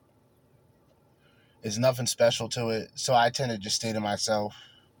 There's nothing special to it, so I tend to just stay to myself.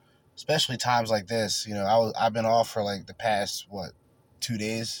 Especially times like this, you know, I've been off for like the past 2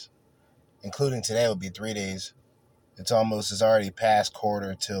 days, including today would be 3 days. It's already past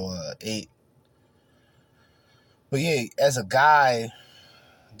quarter till 8. But yeah, as a guy,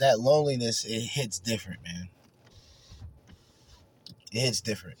 that loneliness, it hits different, man. It hits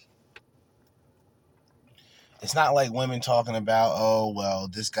different. It's not like women talking about, oh, well,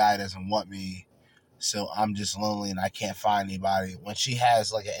 this guy doesn't want me, so I'm just lonely and I can't find anybody. When she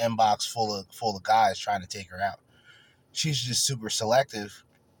has like an inbox full of guys trying to take her out. She's just super selective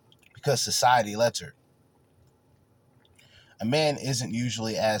because society lets her. A man isn't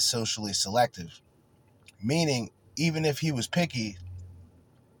usually as socially selective. Meaning, even if he was picky,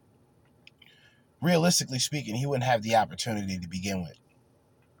 realistically speaking, he wouldn't have the opportunity to begin with.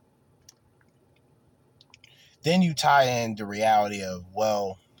 Then you tie in the reality of,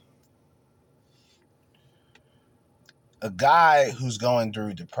 well, a guy who's going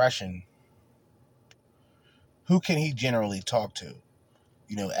through depression, who can he generally talk to?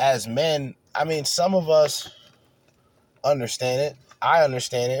 You know, as men, I mean, some of us understand it. I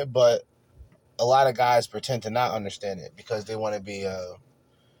understand it, but a lot of guys pretend to not understand it because they want to be,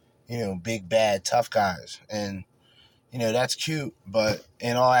 big, bad, tough guys. And, that's cute, but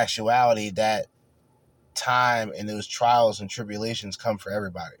in all actuality, that time and those trials and tribulations come for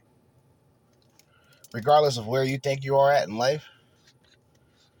everybody. Regardless of where you think you are at in life,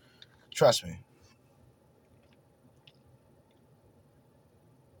 trust me.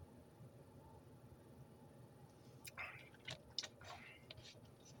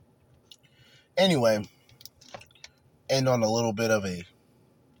 Anyway, end on a little bit of a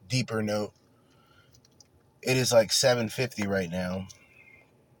deeper note. It is like 7:50 right now.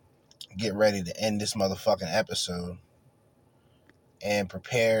 Get ready to end this motherfucking episode and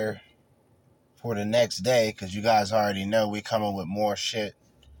prepare for the next day, because you guys already know we coming with more shit,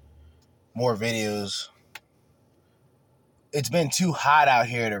 more videos. It's been too hot out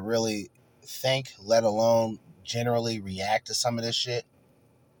here to really think, let alone generally react to some of this shit.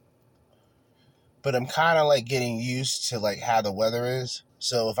 But I'm kind of like getting used to like how the weather is.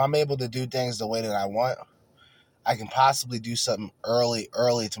 So if I'm able to do things the way that I want, I can possibly do something early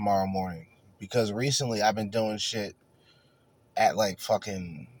tomorrow morning. Because recently I've been doing shit at like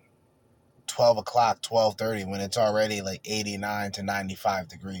fucking 12 o'clock, 12:30 when it's already like 89 to 95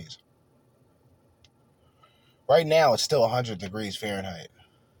 degrees. Right now it's still 100 degrees Fahrenheit.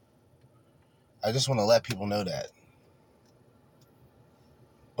 I just want to let people know that.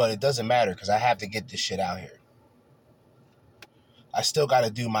 But it doesn't matter because I have to get this shit out here. I still got to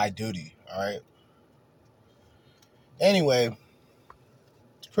do my duty, all right? Anyway,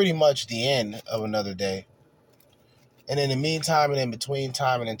 it's pretty much the end of another day. And in the meantime and in between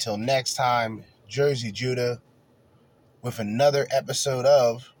time and until next time, Jersey Judah with another episode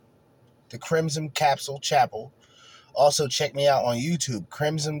of the Crimson Capsule Chapel. Also, check me out on YouTube,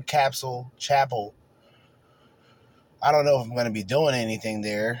 Crimson Capsule Chapel. I don't know if I'm going to be doing anything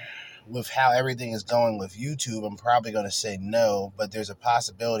there. With how everything is going with YouTube, I'm probably going to say no, but there's a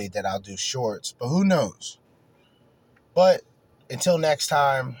possibility that I'll do shorts, but who knows? But until next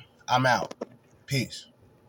time, I'm out. Peace.